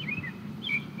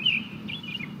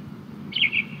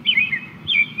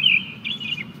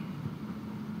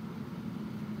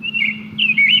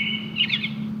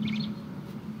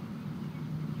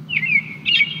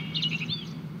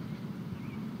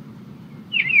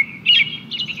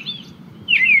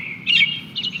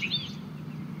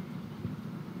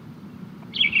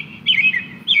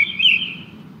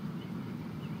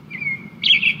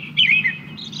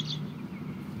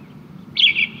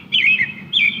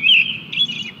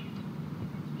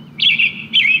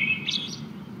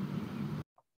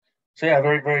 So yeah,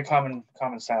 very common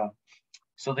sound.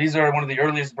 So these are one of the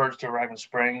earliest birds to arrive in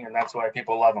spring, and that's why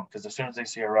people love them, because as soon as they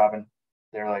see a robin,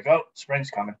 they're like, oh,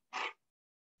 spring's coming.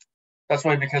 That's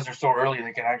why, because they're so early,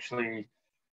 they can actually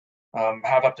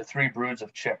have up to 3 broods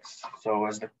of chicks. So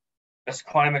as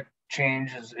climate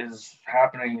change is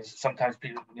happening, sometimes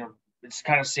people, it's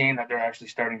kind of seen that they're actually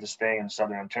starting to stay in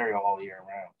southern Ontario all year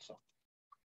round.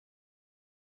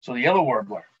 So the yellow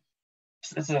warbler.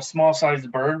 This is a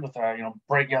small-sized bird with a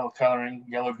bright yellow coloring,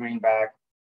 yellow-green back,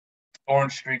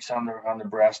 orange streaks on the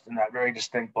breast, and that very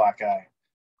distinct black eye.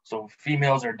 So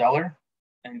females are duller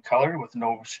in color with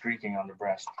no streaking on the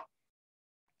breast.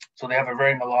 So they have a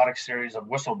very melodic series of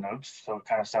whistle notes. So it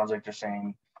kind of sounds like they're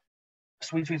saying,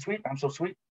 "Sweet, sweet, sweet, I'm so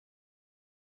sweet."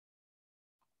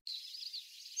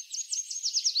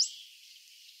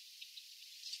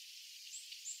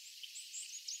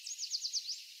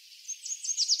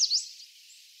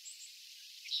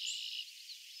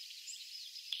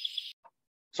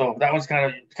 So that one's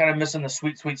kind of missing the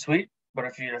sweet, sweet, sweet. But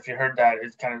if you heard that,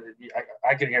 it's kind of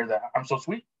I could hear that. I'm so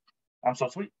sweet. I'm so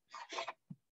sweet.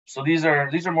 So these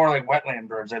are more like wetland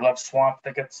birds. They love swamp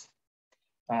thickets,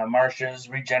 marshes,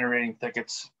 regenerating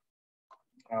thickets.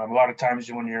 A lot of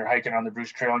times when you're hiking on the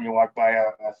Bruce Trail and you walk by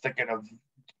a thicket of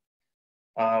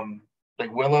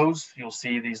like willows, you'll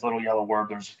see these little yellow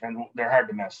warblers, and they're hard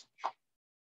to miss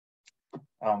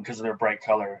because of their bright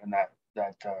color and that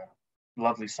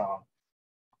lovely song.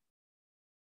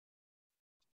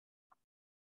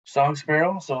 Song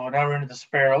sparrow. So now we're into the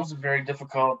sparrows, a very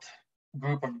difficult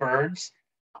group of birds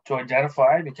to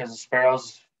identify, because the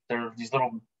sparrows, they're these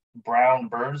little brown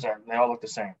birds and they all look the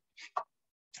same.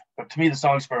 But to me, the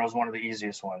song sparrow is one of the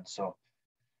easiest ones. So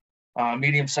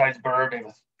medium-sized bird, they have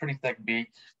a pretty thick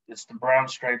beak. It's the brown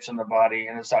stripes in the body,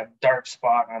 and it's that dark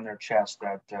spot on their chest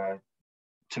that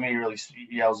to me really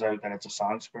yells out that it's a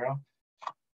song sparrow.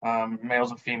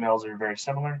 Males and females are very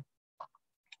similar.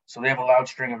 So they have a loud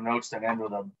string of notes that end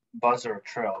with a buzz or a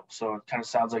trill. So it kind of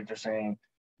sounds like they're saying,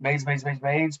 maids, maids, maids,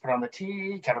 maids, put on the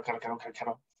tea, kettle, kettle, kettle, kettle,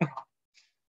 kettle.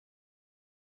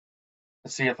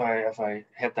 Let's see if I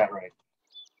hit that right.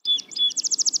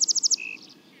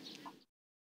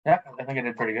 Yeah, I think I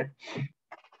did pretty good.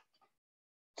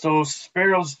 So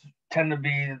sparrows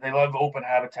they love open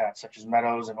habitats such as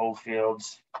meadows and old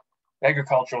fields,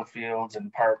 agricultural fields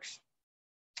and parks.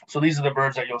 So these are the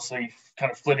birds that you'll see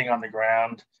kind of flitting on the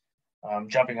ground,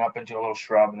 jumping up into a little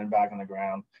shrub and then back on the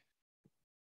ground.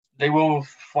 They will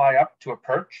fly up to a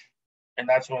perch, and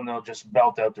that's when they'll just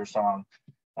belt out their song.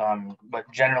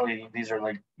 But generally, these are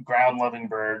like ground-loving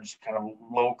birds, kind of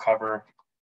low cover,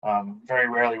 Very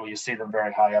rarely will you see them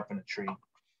very high up in a tree.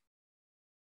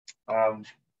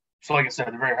 So like I said,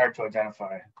 they're very hard to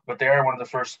identify, but they are one of the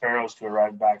first sparrows to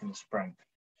arrive back in the spring.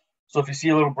 So if you see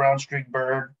a little brown streaked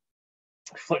bird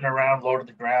flitting around low to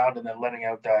the ground and then letting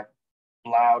out that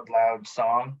loud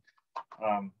song,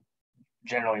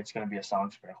 generally it's going to be a song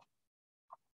sparrow.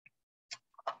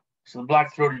 So the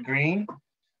black-throated green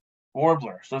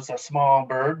warbler. So it's a small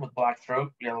bird with black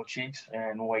throat, yellow cheeks,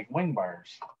 and white wing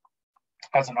bars.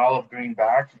 Has an olive green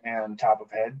back and top of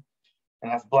head,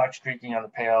 and has black streaking on the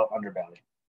pale underbelly.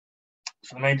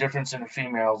 So the main difference in the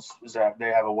females is that they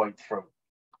have a white throat.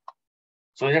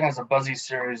 So it has a buzzy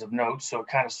series of notes, so it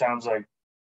kind of sounds like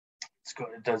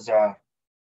it does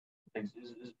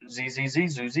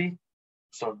ZZZ.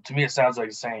 So to me, it sounds like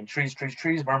it's saying trees, trees,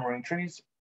 trees, murmuring trees.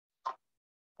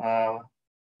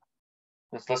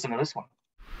 Let's listen to this one.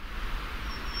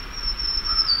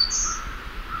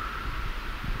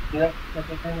 Yeah, that's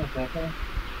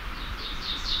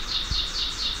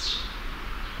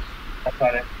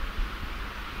not it.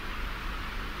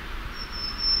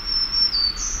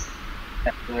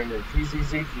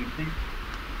 ZZZ.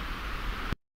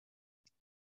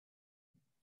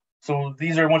 So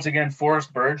these are once again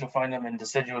forest birds. You'll find them in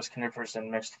deciduous, coniferous,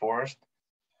 and mixed forest.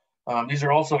 These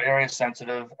are also area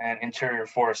sensitive and interior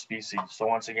forest species. So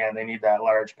once again, they need that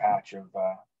large patch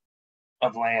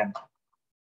of land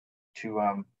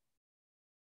to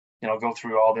go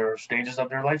through all their stages of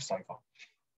their life cycle.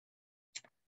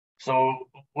 So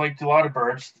like a lot of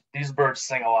birds, these birds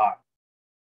sing a lot.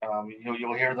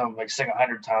 You'll hear them like sing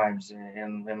 100 times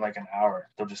in like an hour.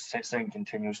 They'll just sing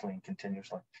continuously and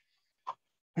continuously.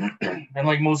 And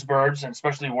like most birds, and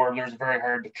especially warblers, very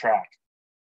hard to track.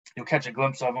 You'll catch a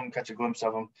glimpse of them,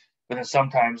 but then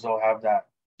sometimes they'll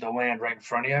land right in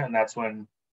front of you, and that's when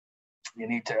you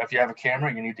need to, if you have a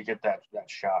camera, you need to get that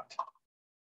shot.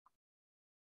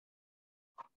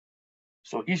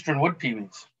 So eastern wood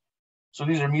peewees. So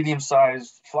these are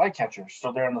medium-sized flycatchers.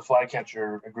 So they're in the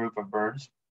flycatcher group of birds.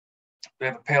 They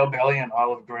have a pale belly and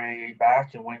olive gray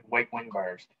back and white wing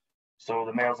bars. So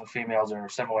the males and females are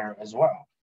similar as well.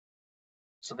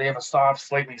 So they have a soft,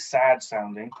 slightly sad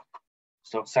sounding.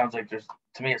 So it sounds like it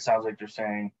sounds like they're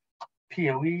saying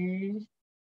pee-wee.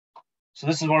 So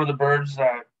this is one of the birds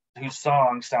whose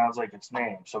song sounds like its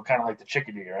name. So kind of like the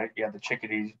chickadee, right? You have the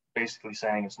chickadee basically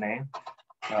saying its name.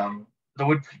 The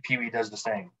wood pewee does the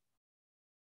same.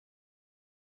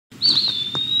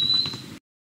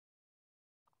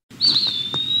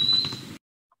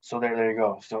 So there you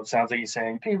go. So it sounds like he's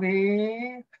saying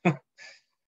pee-wee.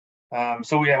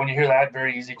 So yeah, when you hear that,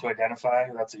 very easy to identify.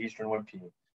 That's the eastern wood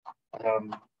pewee.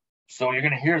 So you're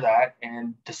going to hear that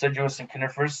in deciduous and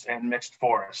coniferous and mixed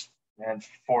forest and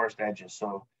forest edges.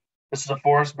 So this is a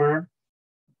forest bird.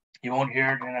 You won't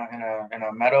hear it in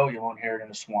a meadow. You won't hear it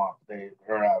in a swamp.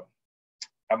 Or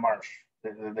a marsh.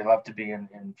 They love to be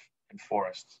in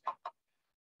forests.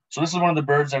 So this is one of the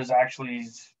birds that is actually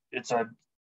it's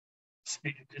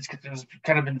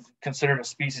kind of been considered a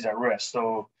species at risk.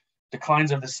 So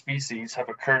declines of the species have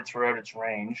occurred throughout its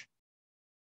range.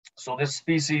 So this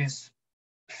species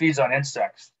feeds on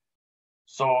insects.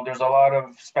 So there's a lot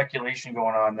of speculation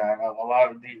going on that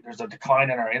there's a decline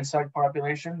in our insect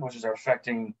population, which is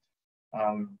affecting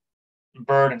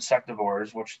bird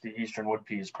insectivores, which the eastern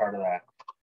woodpea is part of that.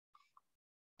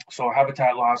 So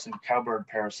habitat loss and cowbird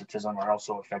parasitism are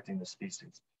also affecting the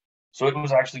species. So it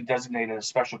was actually designated a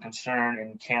special concern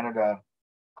in Canada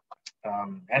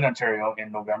and Ontario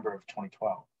in November of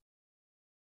 2012.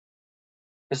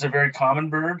 This is a very common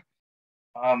bird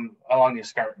along the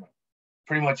escarpment.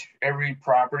 Pretty much every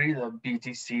property the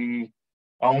BTC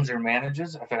owns or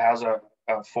manages, if it has a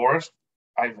forest,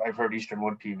 I've heard eastern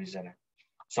wood peewees in it.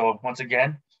 So once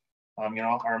again,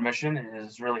 our mission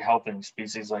is really helping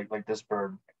species like this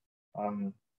bird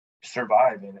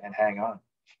survive and hang on.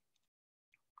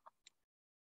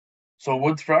 So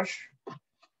wood thrush.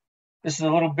 This is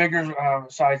a little bigger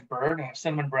sized bird,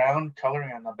 cinnamon brown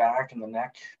coloring on the back and the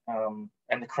neck and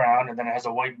the crown, and then it has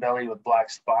a white belly with black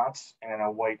spots and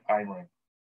a white eye ring.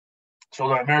 So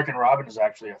the American robin is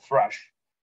actually a thrush,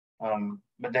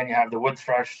 but then you have the wood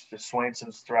thrush, the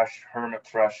Swainson's thrush, hermit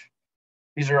thrush.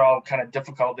 These are all kind of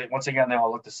difficult. Once again, they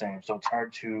all look the same, so it's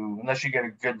hard to, unless you get a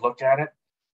good look at it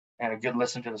and a good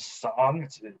listen to the song,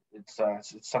 it's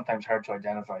sometimes hard to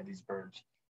identify these birds.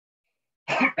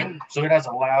 So it has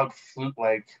a loud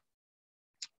flute-like,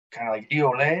 kind of like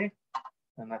eole,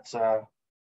 and that's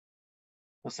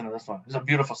listen to this one. It's a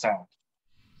beautiful sound.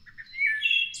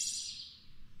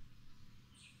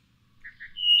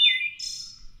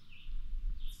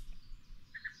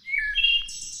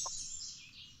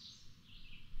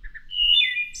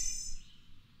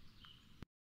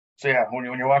 So yeah, when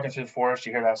you're walking through the forest,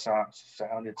 you hear that sound.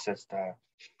 It's just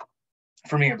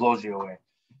for me, it blows you away.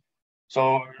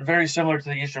 So very similar to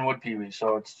the eastern wood pewee.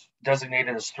 So it's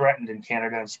designated as threatened in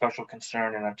Canada and special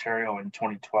concern in Ontario in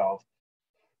 2012.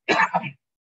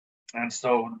 And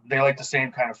so they like the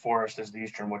same kind of forest as the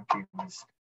eastern wood pewees.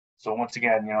 So once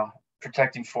again,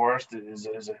 protecting forest is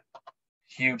a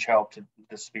huge help to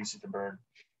this species of bird.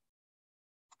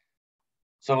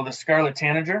 So the scarlet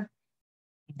tanager,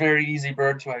 very easy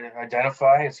bird to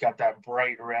identify. It's got that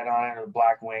bright red on it, or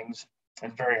black wings.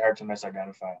 It's very hard to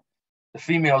misidentify. The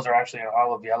females are actually an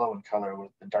olive yellow in color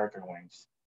with the darker wings.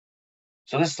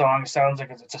 So this song sounds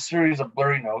like it's a series of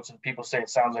blurry notes, and people say it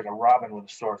sounds like a robin with a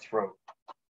sore throat.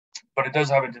 But it does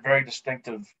have a very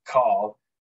distinctive call,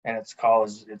 and its call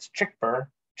is it's chick-burr,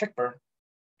 chick-burr,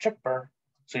 chick-burr.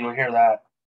 So you'll hear that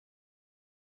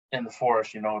in the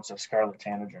forest, it's a scarlet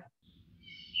tanager.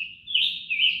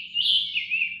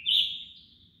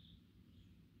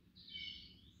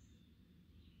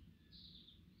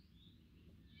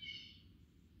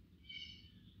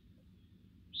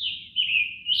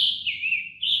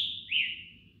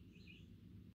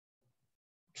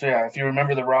 So yeah, if you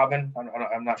remember the robin,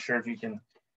 I'm not sure if you can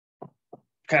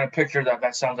kind of picture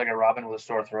that sounds like a robin with a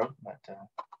sore throat, but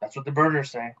that's what the birders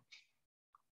say.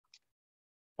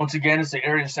 Once again, it's the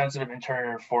area-sensitive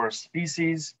interior forest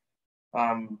species.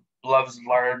 Loves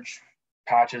large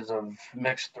patches of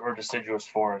mixed or deciduous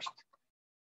forest.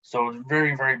 So it's a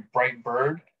very, very bright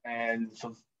bird, and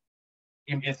so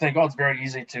you think, oh, it's very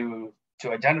easy to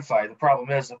identify. The problem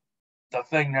is the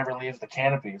thing never leaves the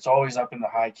canopy. It's always up in the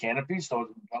high canopy, so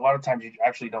a lot of times you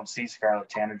actually don't see scarlet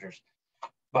tanagers,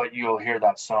 but you'll hear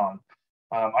that song.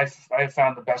 I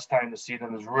found the best time to see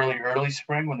them is really early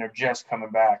spring when they're just coming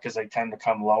back, because they tend to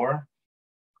come lower.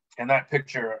 And that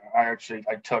picture I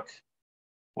took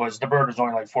was the bird was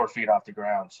only like 4 feet off the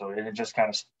ground, so it just kind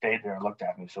of stayed there and looked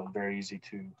at me. So very easy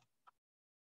to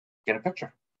get a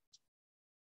picture.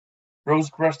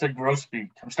 Rose-breasted grosbeak.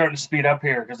 I'm starting to speed up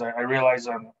here because I realize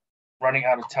I'm running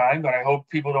out of time, but I hope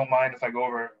people don't mind if I go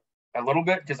over a little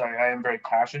bit, because I am very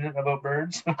passionate about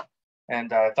birds.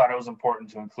 And I thought it was important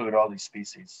to include all these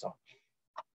species.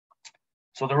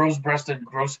 So the rose-breasted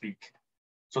grosbeak.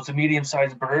 So it's a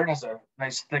medium-sized bird, has a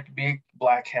nice thick beak,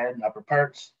 black head and upper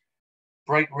parts,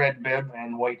 bright red bib,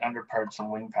 and white underparts and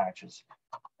wing patches.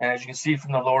 And as you can see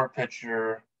from the lower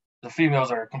picture, the females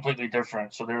are completely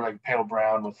different. So they're like pale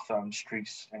brown with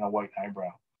streaks and a white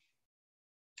eyebrow.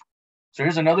 So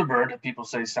here's another bird that people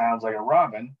say sounds like a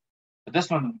robin, but this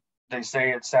one, they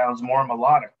say it sounds more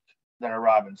melodic than a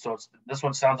robin. So this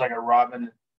one sounds like a robin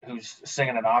who's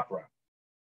singing an opera.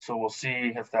 So we'll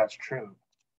see if that's true.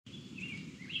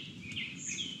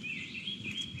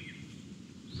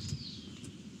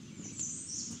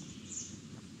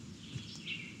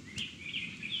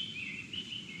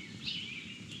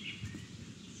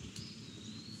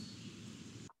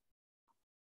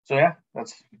 So yeah,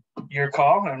 that's your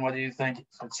call, and whether you think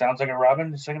it sounds like a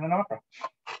robin singing an opera.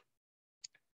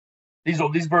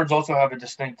 These birds also have a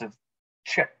distinctive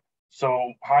chip.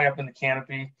 So high up in the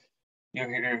canopy,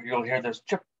 you'll hear this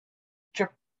chip,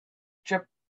 chip, chip,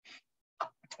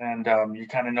 and you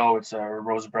kind of know it's a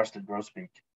rose-breasted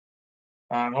grosbeak.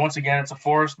 And once again, it's a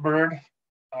forest bird.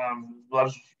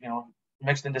 Loves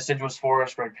mixed and deciduous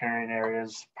forest, riparian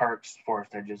areas, parks,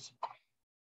 forest edges.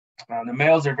 The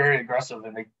males are very aggressive,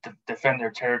 and they defend their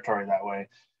territory that way.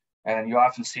 And you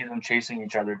often see them chasing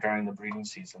each other during the breeding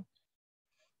season.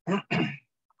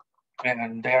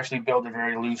 And they actually build a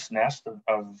very loose nest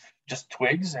of just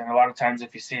twigs. And a lot of times,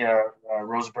 if you see a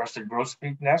rose-breasted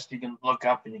grosbeak nest, you can look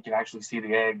up and you can actually see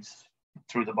the eggs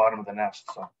through the bottom of the nest.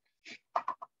 So,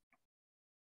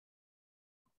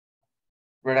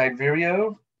 red-eyed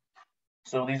vireo.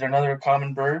 So these are another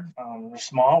common bird. They're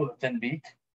small with a thin beak,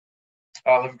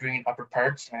 olive green upper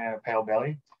parts, and a pale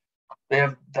belly. They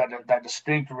have that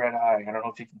distinct red eye. I don't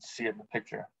know if you can see it in the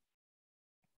picture.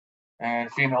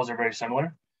 And females are very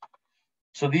similar.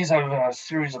 So these have a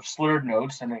series of slurred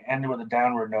notes, and they end with a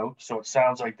downward note. So it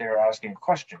sounds like they're asking a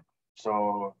question.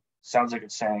 So it sounds like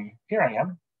it's saying, "Here I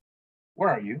am. Where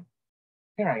are you?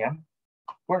 Here I am.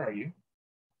 Where are you?"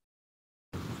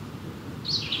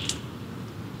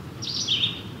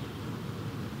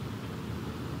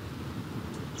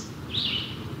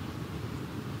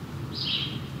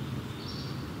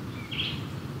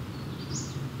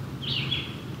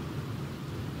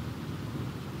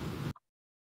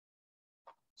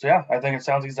 So yeah, I think it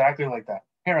sounds exactly like that.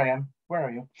 Here I am. Where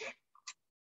are you?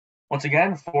 Once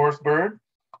again, forest bird,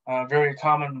 very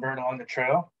common bird along the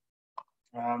trail.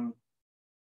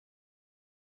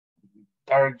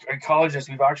 our ecologists,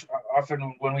 we've actually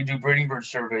often, when we do breeding bird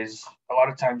surveys, a lot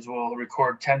of times we'll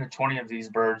record 10 to 20 of these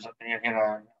birds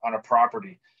on a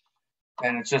property.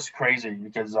 And it's just crazy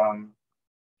because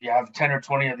you have 10 or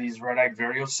 20 of these red-eyed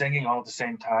vireos singing all at the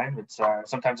same time. It's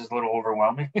sometimes it's a little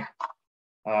overwhelming.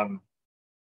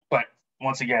 But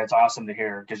once again, it's awesome to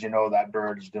hear because you know that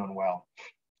bird is doing well.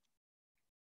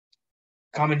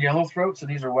 Common yellowthroat, so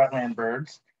these are wetland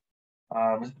birds.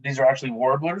 These are actually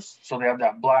warblers, so they have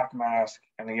that black mask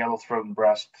and the yellow throat and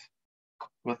breast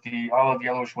with the olive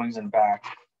yellowish wings and back.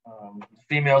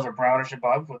 Females are brownish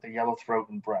above with a yellow throat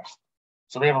and breast.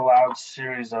 So they have a loud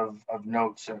series of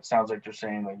notes, and it sounds like they're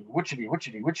saying like witchity,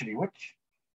 witchity, witchity, witch.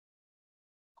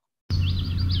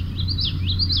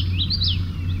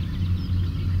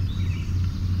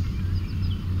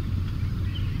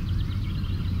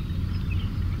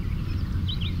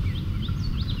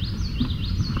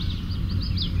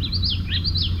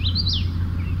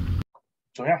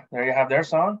 So yeah, there you have their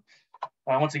song.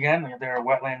 Once again, they're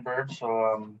wetland birds,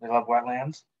 so they love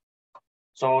wetlands.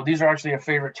 So these are actually a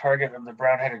favorite target of the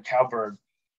brown-headed cowbird.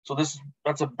 So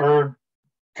that's a bird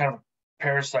kind of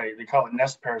parasite. They call it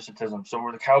nest parasitism. So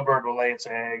where the cowbird will lay its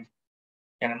egg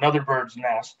in another bird's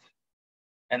nest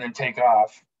and then take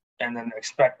off and then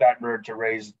expect that bird to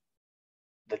raise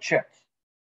the chick.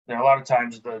 And a lot of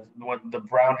times the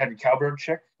brown-headed cowbird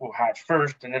chick will hatch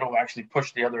first and it'll actually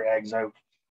push the other eggs out.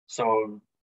 So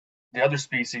the other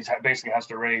species basically has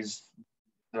to raise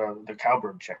the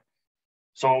cowbird chick.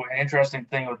 So an interesting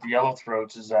thing with the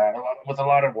yellowthroats is that with a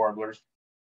lot of warblers,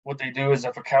 what they do is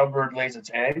if a cowbird lays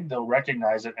its egg, they'll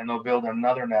recognize it and they'll build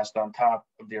another nest on top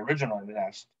of the original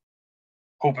nest,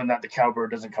 hoping that the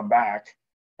cowbird doesn't come back.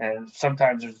 And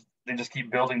sometimes they just keep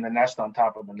building the nest on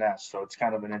top of the nest. So it's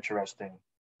kind of an interesting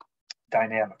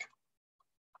dynamic.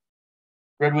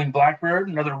 Red-winged blackbird,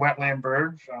 another wetland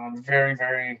bird, very,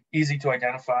 very easy to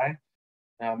identify.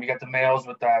 You got the males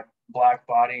with that black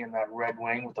body and that red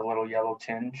wing with a little yellow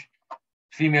tinge.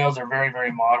 Females are very,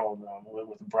 very mottled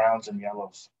with browns and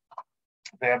yellows.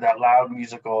 They have that loud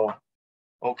musical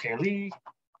 "Okay Lee."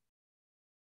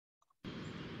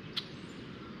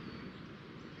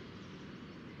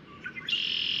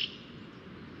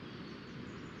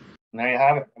 And there you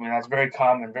have it. I mean, that's very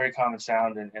common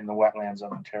sound in the wetlands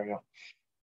of Ontario.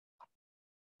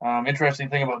 Interesting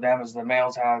thing about them is the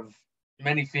males have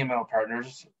many female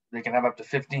partners. They can have up to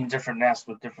 15 different nests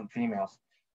with different females.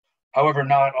 However,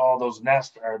 not all those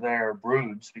nests are their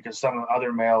broods because some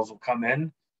other males will come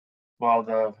in while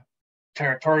the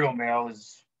territorial male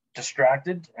is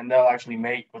distracted and they'll actually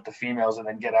mate with the females and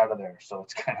then get out of there. So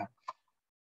it's kind of,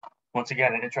 once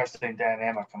again, an interesting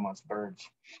dynamic amongst birds.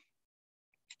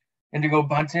 Indigo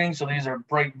bunting. So these are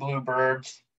bright blue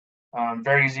birds.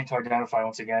 Very easy to identify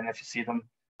once again if you see them.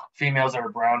 Females are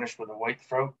brownish with a white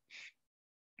throat.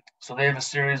 So they have a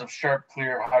series of sharp,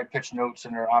 clear, high-pitched notes,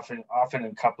 and they're often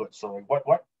in couplets. So like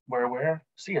what, where,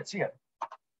 see it. So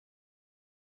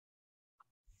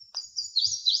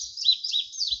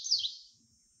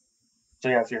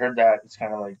yeah, if you heard that, it's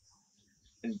kind of like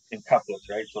in couplets,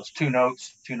 right? So it's two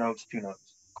notes, two notes, two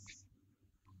notes.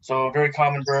 So a very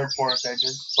common bird, forest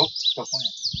edges. Oh, still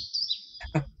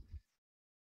playing.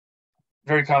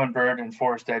 Very common bird in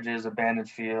forest edges, abandoned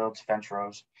fields, fence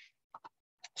rows.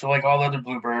 So like all other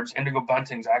bluebirds, indigo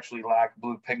buntings actually lack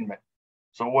blue pigment.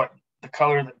 So what the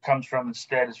color that comes from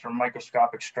instead is from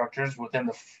microscopic structures within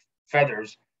the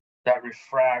feathers that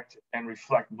refract and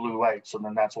reflect blue light. So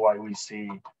then that's why we see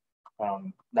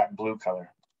that blue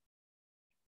color.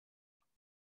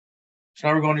 So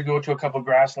now we're going to go to a couple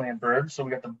grassland birds. So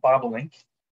we got the bobolink.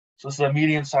 So this is a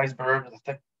medium-sized bird with a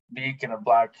thick beak and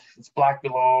it's black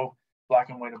below, black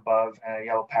and white above, and a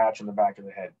yellow patch on the back of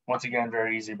the head. Once again,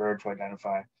 very easy bird to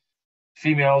identify.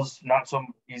 Females, not so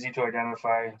easy to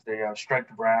identify. They have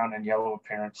striped brown and yellow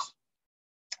appearance,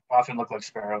 often look like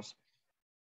sparrows.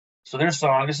 So their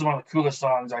song, this is one of the coolest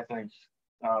songs, I think,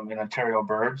 in Ontario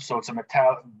birds. So it's a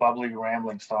metallic, bubbly,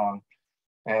 rambling song.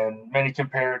 And many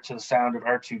compare it to the sound of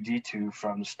R2-D2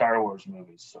 from the Star Wars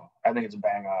movies. So I think it's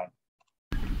bang on.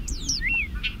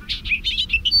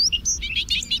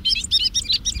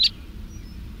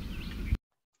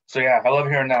 So yeah, I love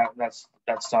hearing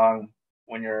that song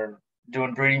when you're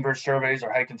doing breeding bird surveys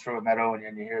or hiking through a meadow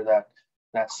and you hear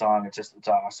that song. It's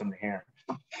awesome to hear.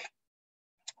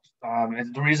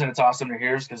 And the reason it's awesome to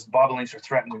hear is because bobolinks are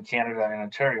threatened in Canada and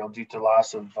Ontario due to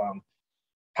loss of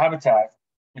habitat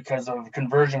because of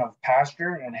conversion of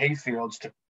pasture and hay fields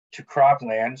to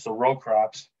cropland, so row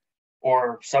crops,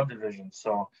 or subdivisions.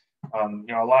 So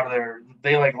a lot of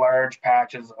they like large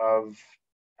patches of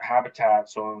habitat,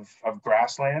 so of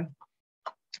grassland.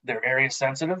 They're area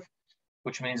sensitive,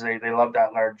 which means they love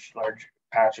that large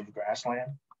patch of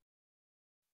grassland.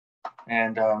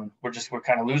 And we're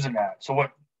kind of losing that. So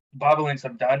what bobolinks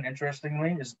have done,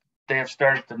 interestingly, is they have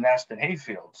started to nest in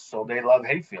hayfields. So they love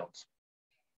hayfields.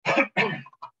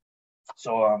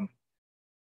 So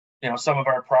some of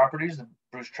our properties that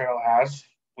Bruce Trail has,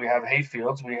 we have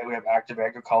hayfields. We have active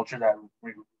agriculture that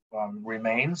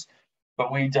remains,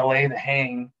 but we delay the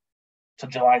haying to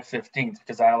July 15th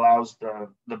because that allows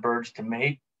the birds to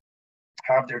mate,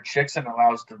 have their chicks, and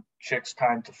allows the chicks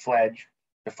time to fledge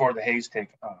before the hay's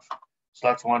taken off. So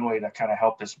that's one way to kind of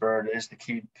help this bird, is to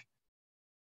keep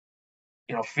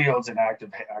fields in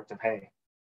active hay.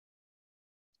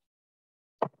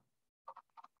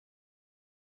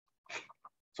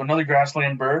 So another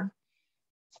grassland bird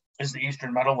is the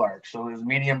eastern meadowlark. So there's a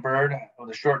medium bird with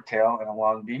a short tail and a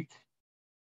long beak.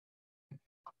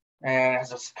 And it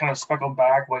has a kind of speckled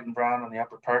back, white and brown on the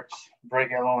upper parts,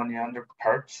 bright yellow on the under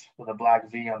parts, with a black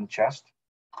V on the chest.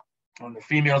 And the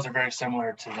females are very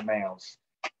similar to the males.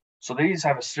 So these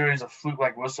have a series of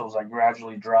flute-like whistles that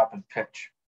gradually drop in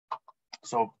pitch.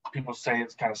 So people say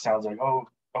it kind of sounds like, oh,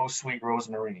 sweet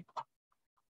Rosemary. I'm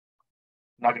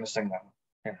not going to sing that one.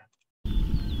 Here.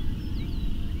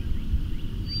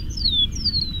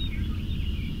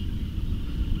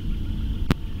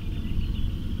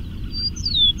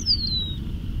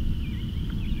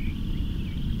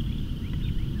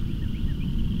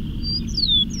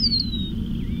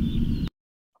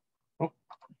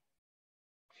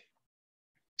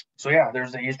 So yeah,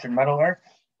 there's the eastern meadowlark.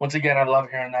 Once again, I love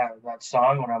hearing that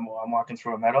song when I'm walking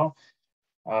through a meadow,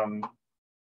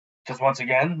 because once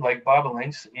again, like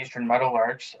bobolinks, eastern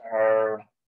meadowlarks are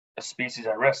a species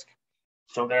at risk.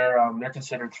 So they're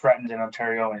considered threatened in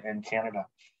Ontario and Canada,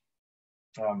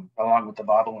 along with the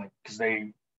bobolink, because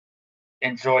they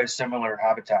enjoy similar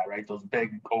habitat, right? Those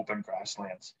big open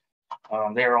grasslands.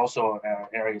 They are also an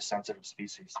area-sensitive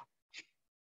species.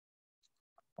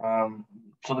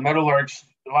 So the meadowlarks,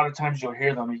 a lot of times you'll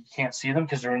hear them, you can't see them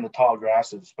because they're in the tall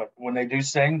grasses, but when they do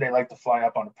sing, they like to fly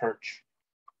up on a perch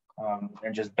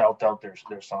and just belt out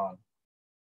their song.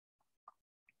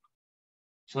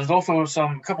 So there's also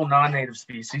a couple non-native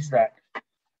species that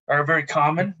are very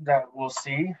common that we'll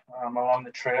see along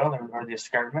the trail, or the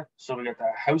escarpment. So we got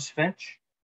the house finch,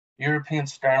 European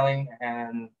starling,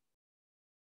 and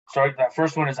sorry, that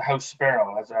first one is a house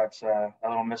sparrow. That's a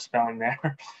little misspelling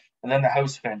there. And then the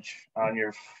house finch on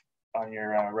your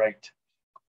right.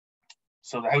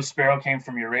 So the house sparrow came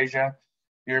from Eurasia,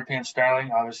 European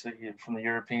starling, obviously from the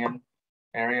European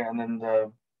area, and then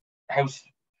the house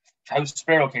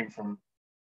sparrow came from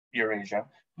Eurasia.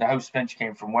 The house finch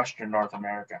came from Western North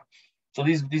America. So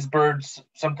these birds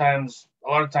a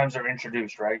lot of times are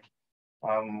introduced, right?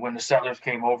 When the settlers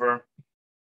came over,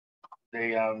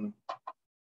 they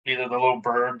either the little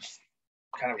birds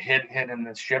kind of hid in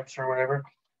the ships or whatever,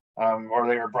 or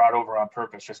they were brought over on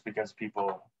purpose just because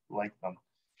people like them.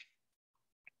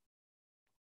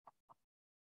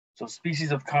 So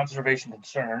species of conservation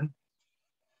concern.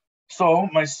 So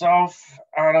myself,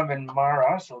 Adam, and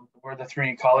Mara, so we're the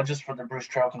three ecologists for the Bruce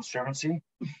Trail Conservancy.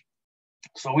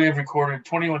 So we have recorded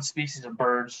 21 species of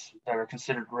birds that are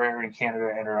considered rare in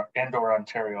Canada and/or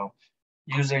Ontario,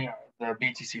 using the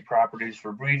BTC properties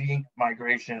for breeding,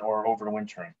 migration, or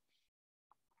overwintering.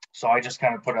 So I just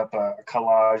kind of put up a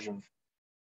collage of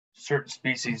certain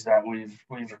species that we've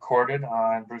recorded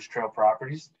on Bruce Trail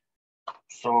properties.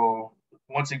 So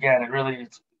once again,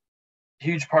 it's a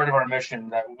huge part of our mission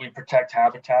that we protect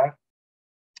habitat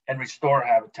and restore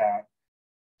habitat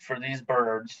for these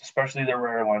birds, especially the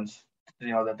rare ones,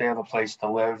 that they have a place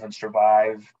to live and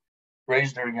survive,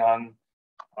 raise their young,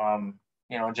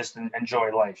 just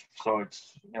enjoy life. So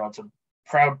it's a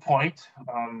proud point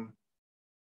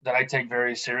that I take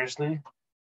very seriously,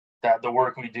 that the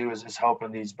work we do is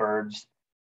helping these birds,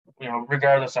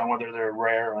 regardless on whether they're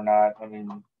rare or not. I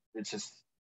mean, it's just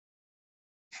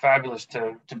fabulous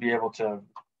to be able to,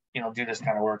 do this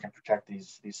kind of work and protect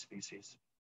these species.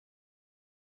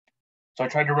 So I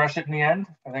tried to rush it in the end.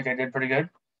 I think I did pretty good.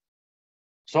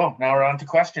 So now we're on to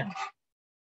questions.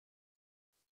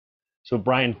 So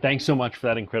Brian, thanks so much for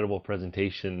that incredible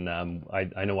presentation.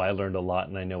 I know I learned a lot,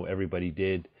 and I know everybody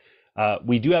did.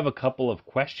 We do have a couple of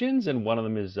questions, and one of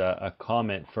them is a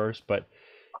comment first, but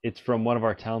it's from one of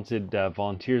our talented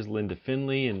volunteers, Linda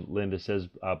Finley. And Linda says,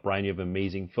 Brian, you have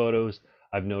amazing photos.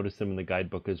 I've noticed them in the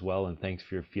guidebook as well, and thanks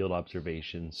for your field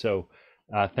observation. So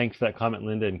thanks for that comment,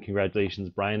 Linda, and congratulations,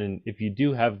 Brian. And if you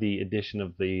do have the edition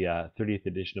of the 30th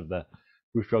edition of the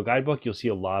Bruce Trail Guidebook, you'll see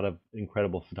a lot of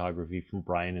incredible photography from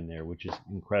Brian in there, which is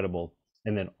incredible.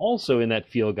 And then also in that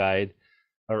field guide,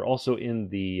 or also in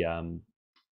the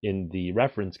in the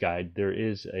reference guide, there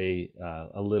is a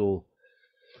little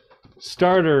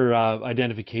starter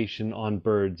identification on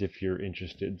birds if you're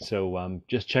interested. So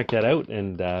just check that out,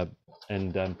 and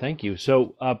thank you.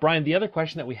 So Brian, the other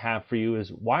question that we have for you is,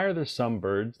 why are there some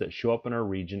birds that show up in our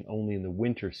region only in the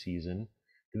winter season?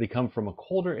 Do they come from a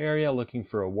colder area looking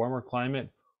for a warmer climate,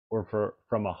 or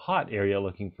from a hot area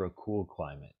looking for a cool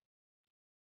climate?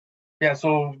 Yeah,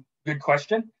 so good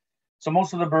question. So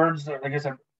most of the birds, like I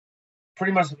said,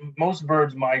 pretty much most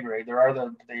birds migrate. There are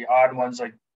the odd ones,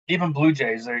 like even blue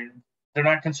jays. They're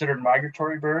not considered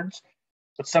migratory birds,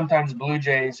 but sometimes blue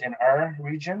jays in our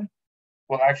region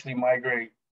will actually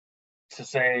migrate to,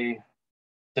 say,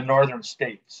 the northern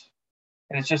states.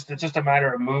 And it's just a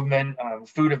matter of movement,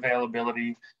 food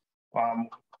availability, um,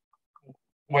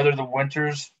 whether the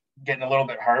winter's getting a little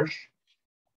bit harsh.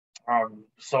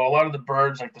 So a lot of the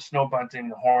birds, like the snow bunting,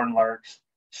 the horned larks,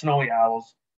 snowy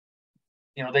owls,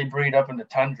 they breed up in the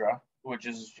tundra, which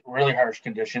is really harsh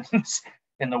conditions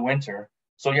in the winter.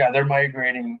 So yeah, they're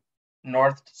migrating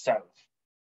north to south.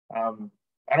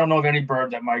 I don't know of any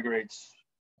bird that migrates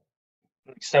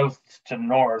south to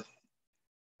north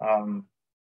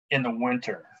in the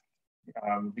winter,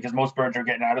 because most birds are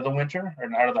getting out of the winter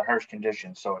and out of the harsh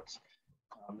conditions. So it's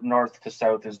north to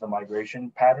south is the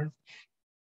migration pattern.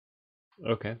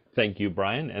 Okay, thank you,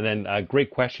 Brian. And then a great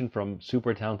question from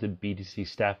super talented BTC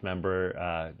staff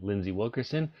member Lindsay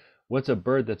Wilkerson. What's a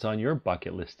bird that's on your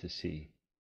bucket list to see?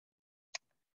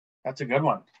 That's a good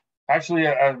one. Actually,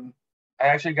 I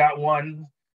actually got one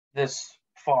this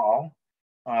fall.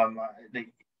 The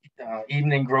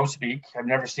evening grosbeak. I've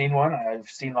never seen one. I've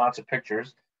seen lots of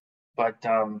pictures, but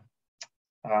I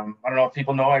don't know if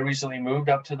people know, I recently moved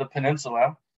up to the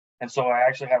peninsula, and so I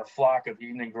actually had a flock of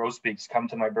evening grosbeaks come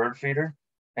to my bird feeder,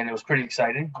 and it was pretty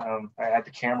exciting. I had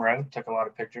the camera out, took a lot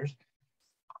of pictures.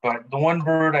 But the one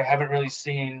bird I haven't really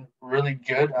seen really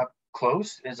good up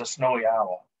close is a snowy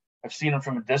owl. I've seen them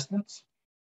from a distance,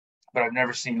 but I've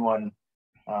never seen one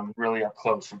really up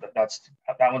close. So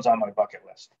that one's on my bucket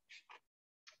list.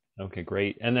 Okay,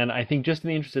 great. And then I think, just in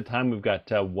the interest of time, we've got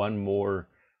one more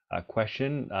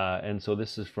question. And so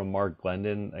this is from Mark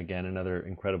Glendon, again, another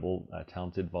incredible,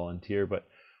 talented volunteer. But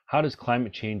how does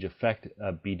climate change affect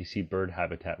BTC bird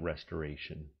habitat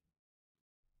restoration?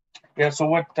 Yeah, so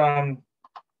what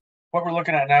we're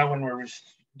looking at now when we're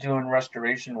doing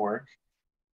restoration work,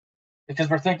 because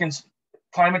we're thinking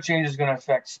climate change is going to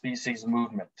affect species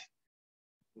movement.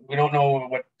 We don't know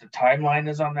what the timeline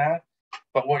is on that,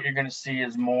 but what you're going to see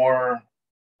is more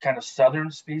kind of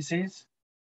southern species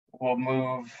will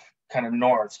move kind of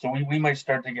north. So we might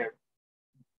start to get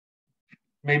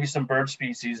maybe some bird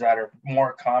species that are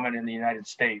more common in the United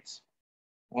States.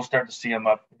 We'll start to see them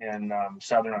up in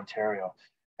southern Ontario.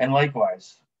 And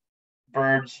likewise,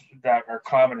 birds that are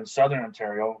common in southern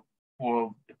Ontario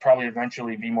will probably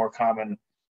eventually be more common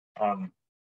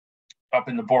up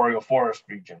in the boreal forest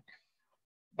region.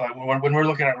 But when we're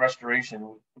looking at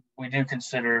restoration, we do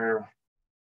consider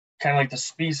kind of like the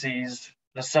species,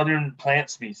 the southern plant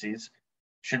species.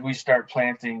 Should we start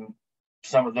planting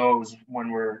some of those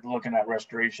when we're looking at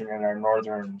restoration in our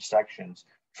northern sections?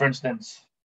 For instance,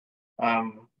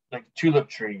 like tulip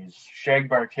trees,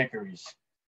 shagbark hickories,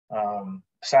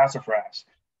 sassafras.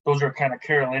 Those are kind of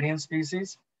Carolinian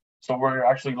species. So we're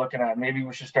actually looking at maybe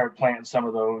we should start planting some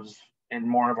of those in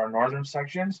more of our northern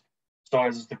sections. So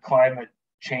as the climate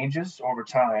changes over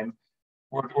time,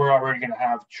 we're already going to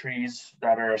have trees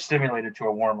that are stimulated to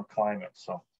a warmer climate.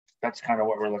 So that's kind of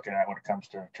what we're looking at when it comes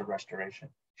to restoration.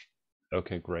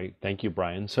 Okay, great. Thank you,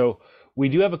 Brian. So we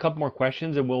do have a couple more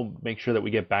questions, and we'll make sure that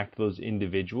we get back to those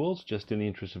individuals just in the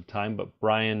interest of time. But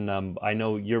Brian, I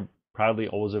know you're proudly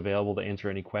always available to answer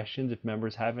any questions if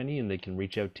members have any, and they can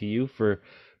reach out to you for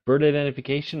bird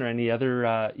identification or any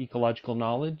other ecological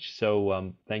knowledge.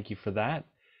 So thank you for that.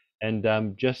 And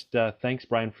thanks,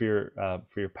 Brian, for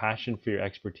your passion, for your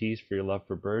expertise, for your love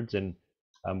for birds, and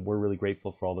we're really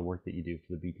grateful for all the work that you do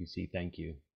for the BTC. Thank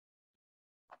you.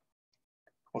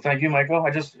 Well, thank you, Michael.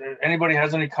 Anybody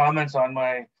has any comments on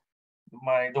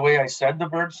the way I said the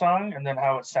bird song and then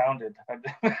how it sounded,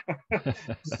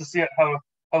 just to see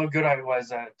how good I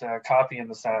was at copying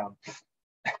the sound.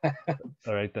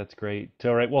 All right, that's great.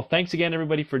 All right, well, thanks again,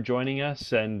 everybody, for joining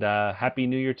us, and Happy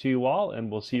New Year to you all,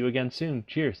 and we'll see you again soon.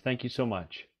 Cheers. Thank you so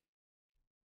much.